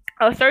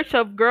 A search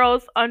of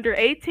girls under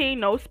 18,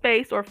 no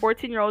space, or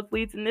 14-year-olds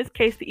leads in this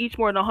case to each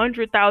more than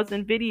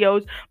 100,000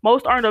 videos.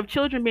 Most aren't of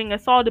children being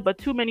assaulted, but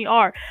too many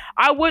are.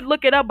 I would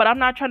look it up, but I'm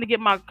not trying to get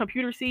my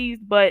computer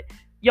seized. But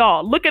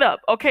y'all, look it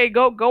up. Okay,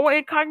 go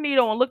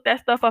incognito and look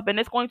that stuff up, and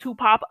it's going to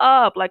pop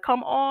up.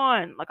 Come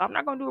on. I'm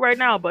not going to do it right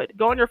now, but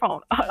go on your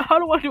phone. I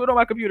don't want to do it on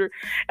my computer.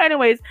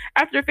 Anyways,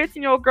 after a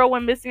 15-year-old girl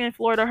went missing in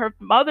Florida, her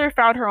mother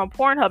found her on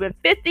Pornhub and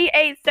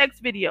 58 sex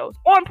videos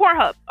on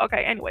Pornhub.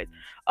 Okay, anyways.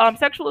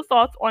 Sexual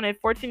assaults on a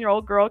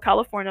 14-year-old girl,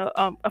 California.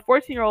 A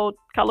 14-year-old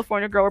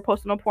California girl were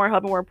posted on Pornhub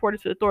and were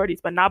reported to authorities,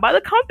 but not by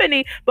the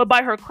company, but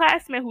by her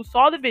classmate who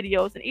saw the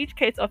videos. In each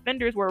case,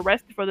 offenders were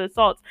arrested for the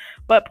assaults,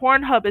 but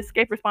Pornhub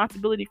escaped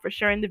responsibility for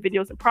sharing the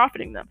videos and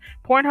profiting them.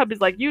 Pornhub is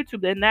like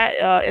YouTube in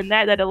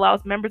that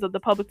allows members of the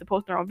public to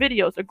post their own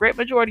videos. A great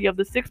majority of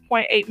the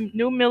 6.8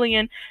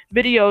 million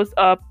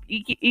videos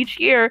each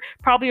year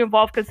probably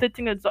involve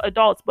consenting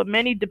adults, but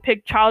many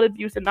depict child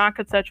abuse and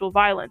non-consensual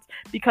violence.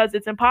 Because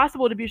it's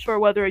impossible to be sure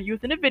whether a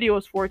youth in a video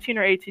is 14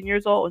 or 18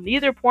 years old.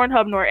 Neither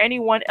Pornhub nor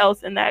anyone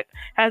else in that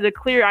has a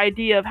clear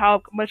idea of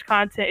how much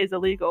content is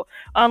illegal.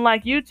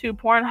 Unlike YouTube,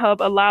 Pornhub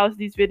allows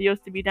these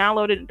videos to be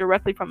downloaded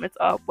directly from its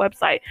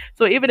website.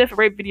 So even if a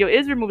rape video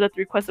is removed at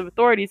the request of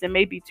authorities, it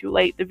may be too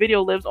late. The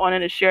video lives on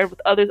and is shared with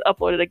others,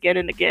 uploaded again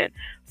and again.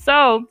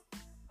 So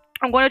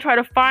I'm going to try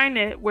to find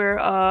it where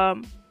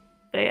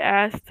they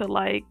asked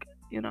to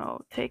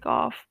take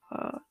off.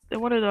 They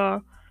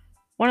wanted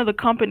one of the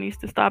companies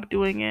to stop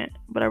doing it,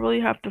 but I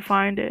really have to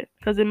find it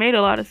because it made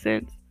a lot of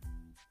sense.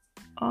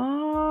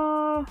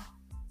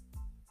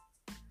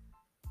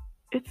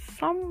 It's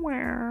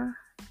somewhere.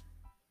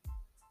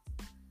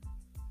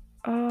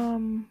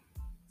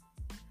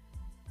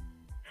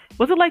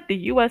 Was it like the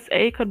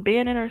USA could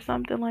ban it or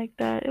something like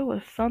that? It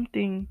was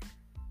something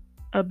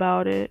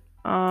about it.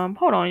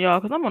 Hold on,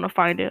 y'all, because I'm gonna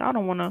find it. I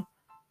don't want to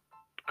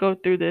go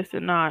through this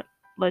and not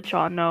let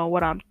y'all know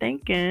what I'm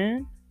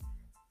thinking.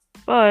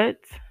 But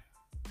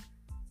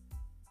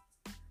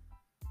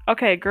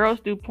okay,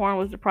 Girls Do Porn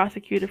was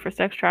prosecuted for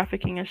sex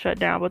trafficking and shut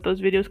down, but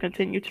those videos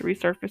continue to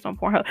resurface on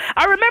Pornhub.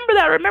 I remember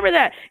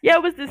that. Yeah,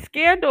 it was this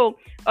scandal.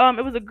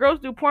 It was a Girls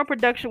Do Porn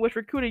production which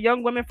recruited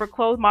young women for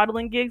clothes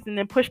modeling gigs and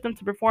then pushed them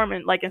to perform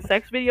in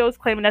sex videos,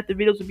 claiming that the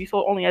videos would be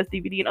sold only as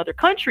DVD in other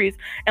countries,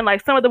 and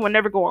some of them would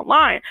never go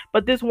online.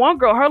 But this one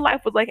girl, her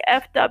life was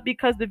effed up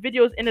because the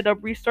videos ended up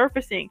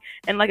resurfacing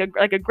and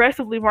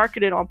aggressively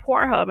marketed on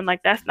Pornhub, and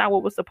that's not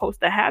what was supposed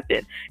to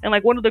happen. And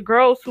one of the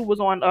girls who was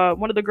on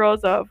one of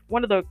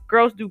the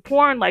Girls Do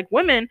Porn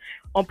women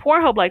on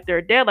Pornhub,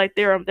 they're dead,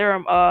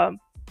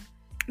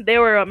 they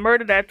were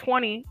murdered at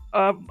 20,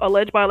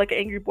 alleged by an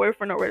angry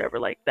boyfriend or whatever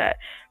like that.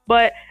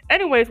 But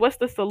anyways, what's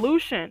the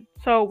solution?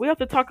 So we have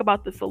to talk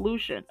about the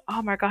solution.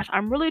 Oh my gosh,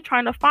 I'm really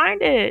trying to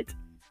find it.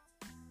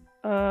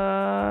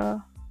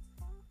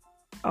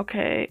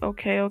 Okay.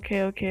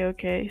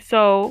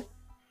 So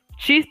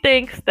she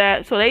thinks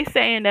that, so they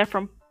saying that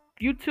from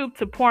YouTube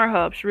to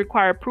Pornhub should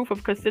require proof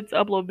of consent to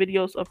upload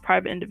videos of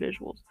private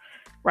individuals.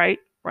 Right.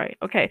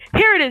 Okay.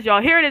 Here it is,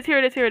 y'all. Here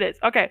it is.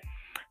 Okay.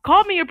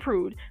 Call me a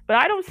prude, but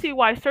I don't see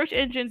why search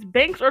engines,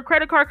 banks, or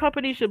credit card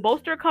companies should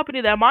bolster a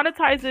company that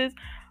monetizes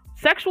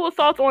sexual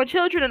assaults on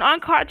children and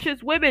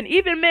unconscious women,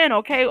 even men.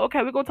 Okay,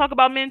 we're gonna talk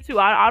about men too.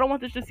 I don't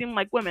want this to seem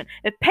like women.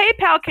 If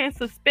PayPal can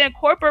suspend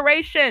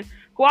cooperation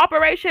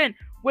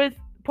with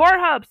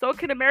Pornhub, so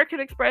can American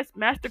Express,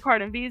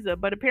 MasterCard, and Visa.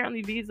 But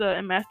apparently Visa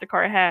and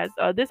MasterCard has.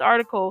 This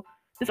article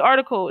is a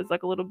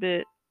little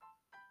bit,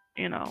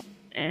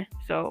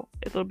 so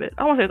it's a little bit,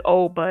 I won't say it's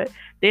old, but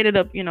they ended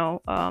up,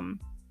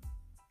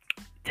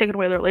 taking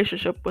away their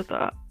relationship with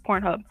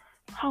Pornhub.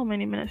 How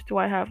many minutes do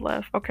I have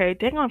left? Okay,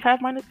 dang on,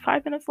 5 minutes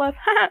left.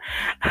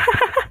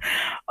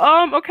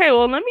 Okay,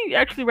 well, let me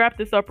actually wrap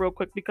this up real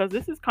quick because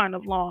this is kind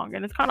of long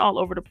and it's kind of all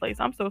over the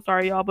place. I'm so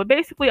sorry, y'all. But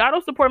basically, I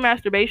don't support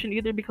masturbation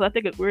either because I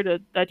think it's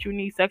weird that you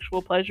need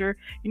sexual pleasure.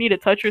 You need to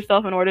touch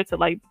yourself in order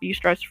to be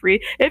stress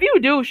free. If you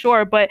do,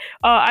 sure. But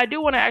I do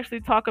want to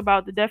actually talk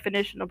about the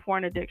definition of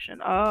porn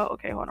addiction.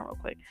 Okay, hold on real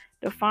quick.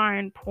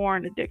 Define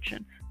porn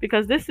addiction,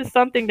 because this is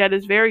something that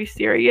is very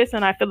serious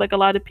and I feel like a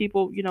lot of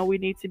people, we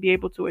need to be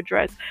able to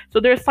address. So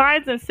there's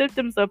signs and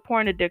symptoms of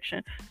porn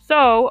addiction.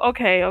 So,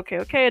 okay.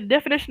 A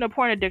definition of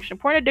porn addiction.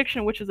 Porn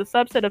addiction, which is a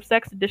subset of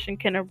sex addiction,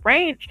 can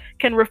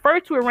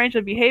refer to a range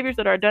of behaviors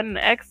that are done in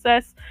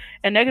excess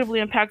and negatively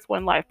impacts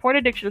one's life. Porn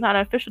addiction is not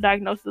an official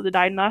diagnosis of the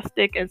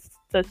Diagnostic and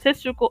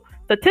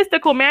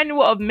Statistical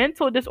Manual of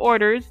Mental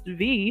Disorders,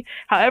 V.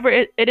 However,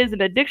 it is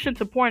an addiction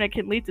to porn that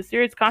can lead to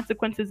serious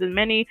consequences in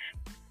many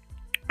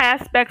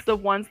aspects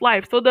of one's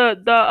life. So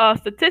the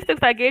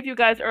statistics I gave you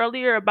guys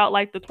earlier about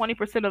the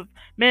 20% of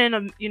men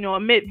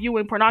admit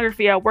viewing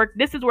pornography at work,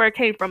 this is where it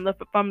came from,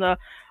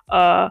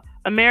 the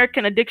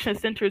American Addiction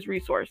Center's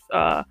resource,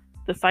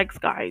 the Psych's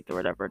Guide or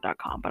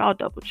whatever.com, but I'll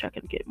double check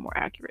and get more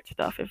accurate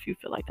stuff if you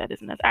feel like that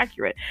isn't as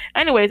accurate.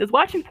 Anyways, is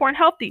watching porn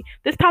healthy?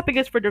 This topic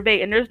is for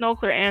debate and there's no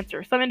clear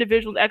answer. Some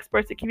individuals,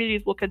 experts, and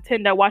communities will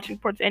contend that watching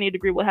porn to any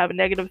degree will have a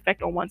negative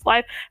effect on one's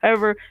life.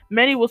 However,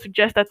 many will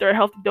suggest that there are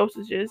healthy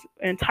dosages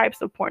and types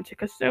of porn to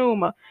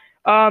consume.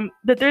 That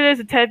there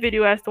is a TED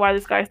video as to why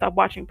this guy stopped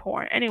watching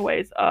porn.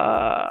 Anyways,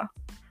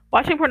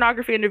 watching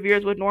pornography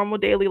interferes with normal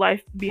daily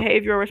life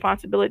behavior or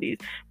responsibilities.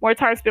 More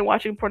time spent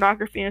watching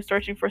pornography and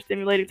searching for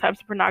stimulating types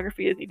of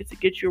pornography is needed to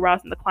get you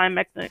aroused in the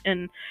climax.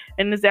 In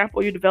an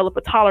example, you develop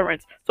a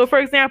tolerance. So, for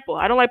example,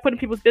 I don't like putting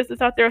people's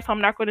business out there, so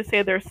I'm not going to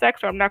say their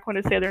sex or I'm not going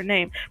to say their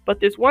name. But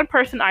this one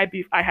person I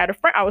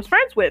was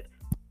friends with.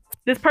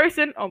 This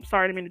person,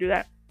 sorry, I didn't mean to do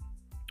that.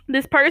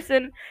 This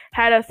person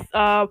had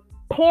a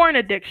porn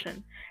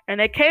addiction,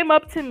 and they came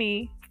up to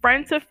me,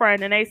 friend to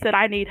friend, and they said,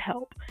 "I need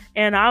help,"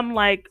 and I'm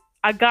like,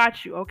 I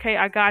got you, okay?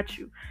 I got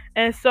you.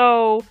 And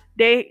so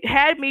they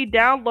had me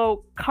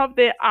download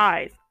Coven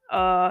Eyes.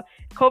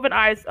 Coven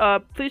Eyes,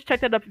 please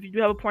check that up if you do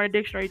have a porn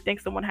addiction or you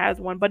think someone has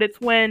one. But it's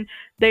when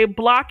they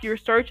block your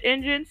search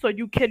engine, so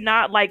you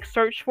cannot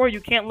search for it. You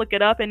can't look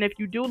it up. And if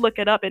you do look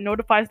it up, it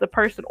notifies the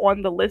person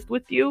on the list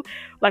with you,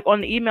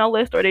 on the email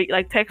list, or they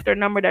text their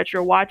number that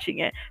you're watching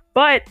it.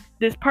 But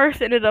this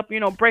person ended up,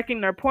 breaking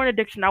their porn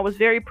addiction. I was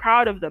very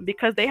proud of them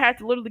because they had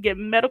to literally get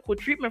medical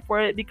treatment for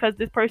it because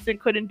this person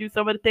couldn't do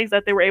some of the things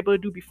that they were able to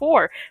do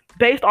before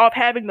based off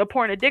having the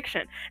porn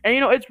addiction. And,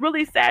 it's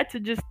really sad to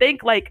just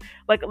think like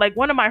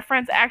one of my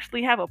friends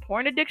actually have a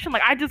porn addiction.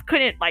 I just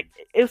couldn't,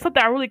 it was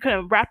something I really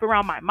couldn't wrap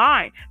around my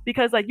mind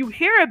because you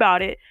hear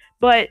about it,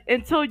 but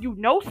until you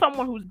know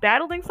someone who's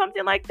battling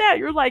something like that,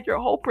 you're your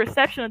whole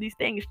perception of these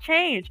things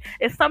change.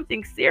 It's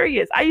something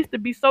serious. I used to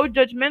be so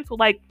judgmental,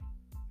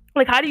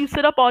 Like, how do you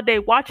sit up all day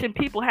watching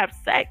people have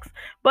sex,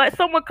 but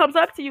someone comes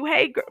up to you,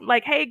 hey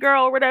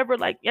girl, or whatever,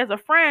 like as a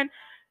friend,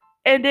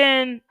 and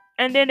then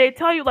they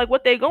tell you like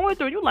what they're going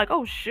through, and you're like,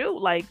 oh shoot,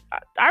 like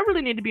I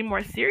really need to be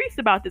more serious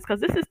about this because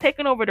this is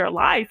taking over their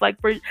life. Like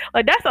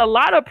that's a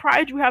lot of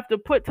pride you have to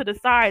put to the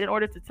side in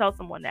order to tell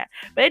someone that.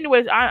 But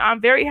anyways,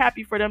 I'm very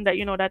happy for them that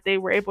that they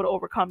were able to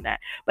overcome that.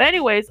 But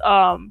anyways,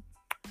 I'm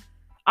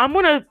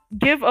gonna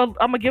give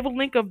a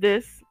link of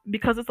this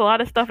because it's a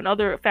lot of stuff and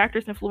other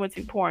factors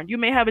influencing porn. You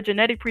may have a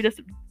genetic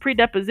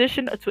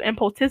predisposition to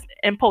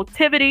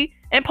impulsivity.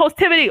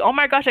 Oh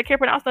my gosh, I can't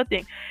pronounce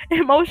nothing.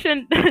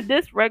 Emotion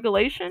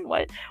dysregulation,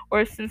 what,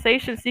 or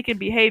sensation-seeking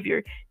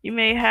behavior. You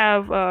may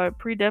have a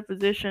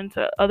predisposition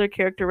to other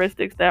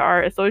characteristics that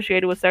are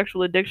associated with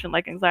sexual addiction,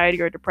 like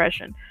anxiety or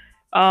depression.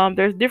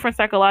 There's different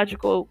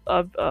psychological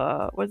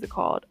what's it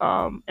called,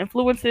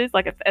 influences,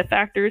 like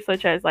factors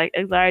such as like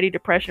anxiety,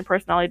 depression,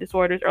 personality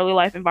disorders, early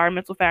life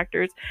environmental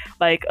factors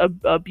like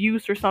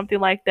abuse or something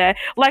like that.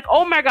 Like,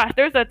 oh my gosh,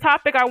 there's a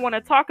topic I want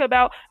to talk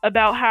about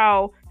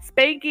how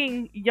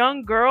spanking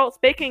girls.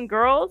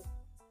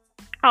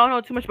 I don't know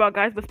too much about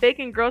guys, but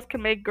spanking girls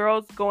can make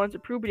girls go into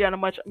puberty at a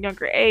much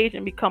younger age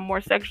and become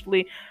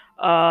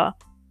uh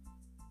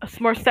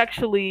more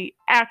sexually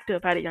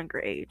active at a younger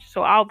age.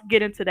 So I'll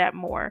get into that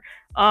more.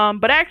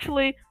 But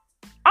actually,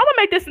 I'm gonna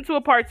make this into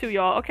a part two,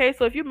 y'all. Okay,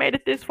 so if you made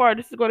it this far,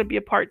 this is going to be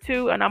a part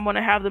two, and I'm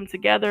gonna have them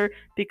together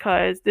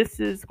because this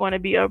is going to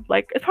be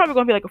it's probably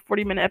going to be like a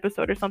 40-minute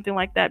episode or something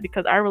like that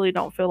because I really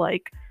don't feel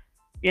like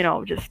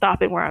just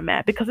stopping where I'm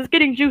at because it's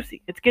getting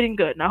juicy, it's getting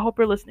good, and I hope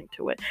you're listening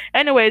to it.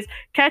 Anyways,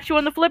 catch you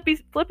on the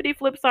flippity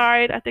flip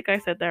side. I think I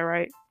said that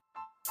right.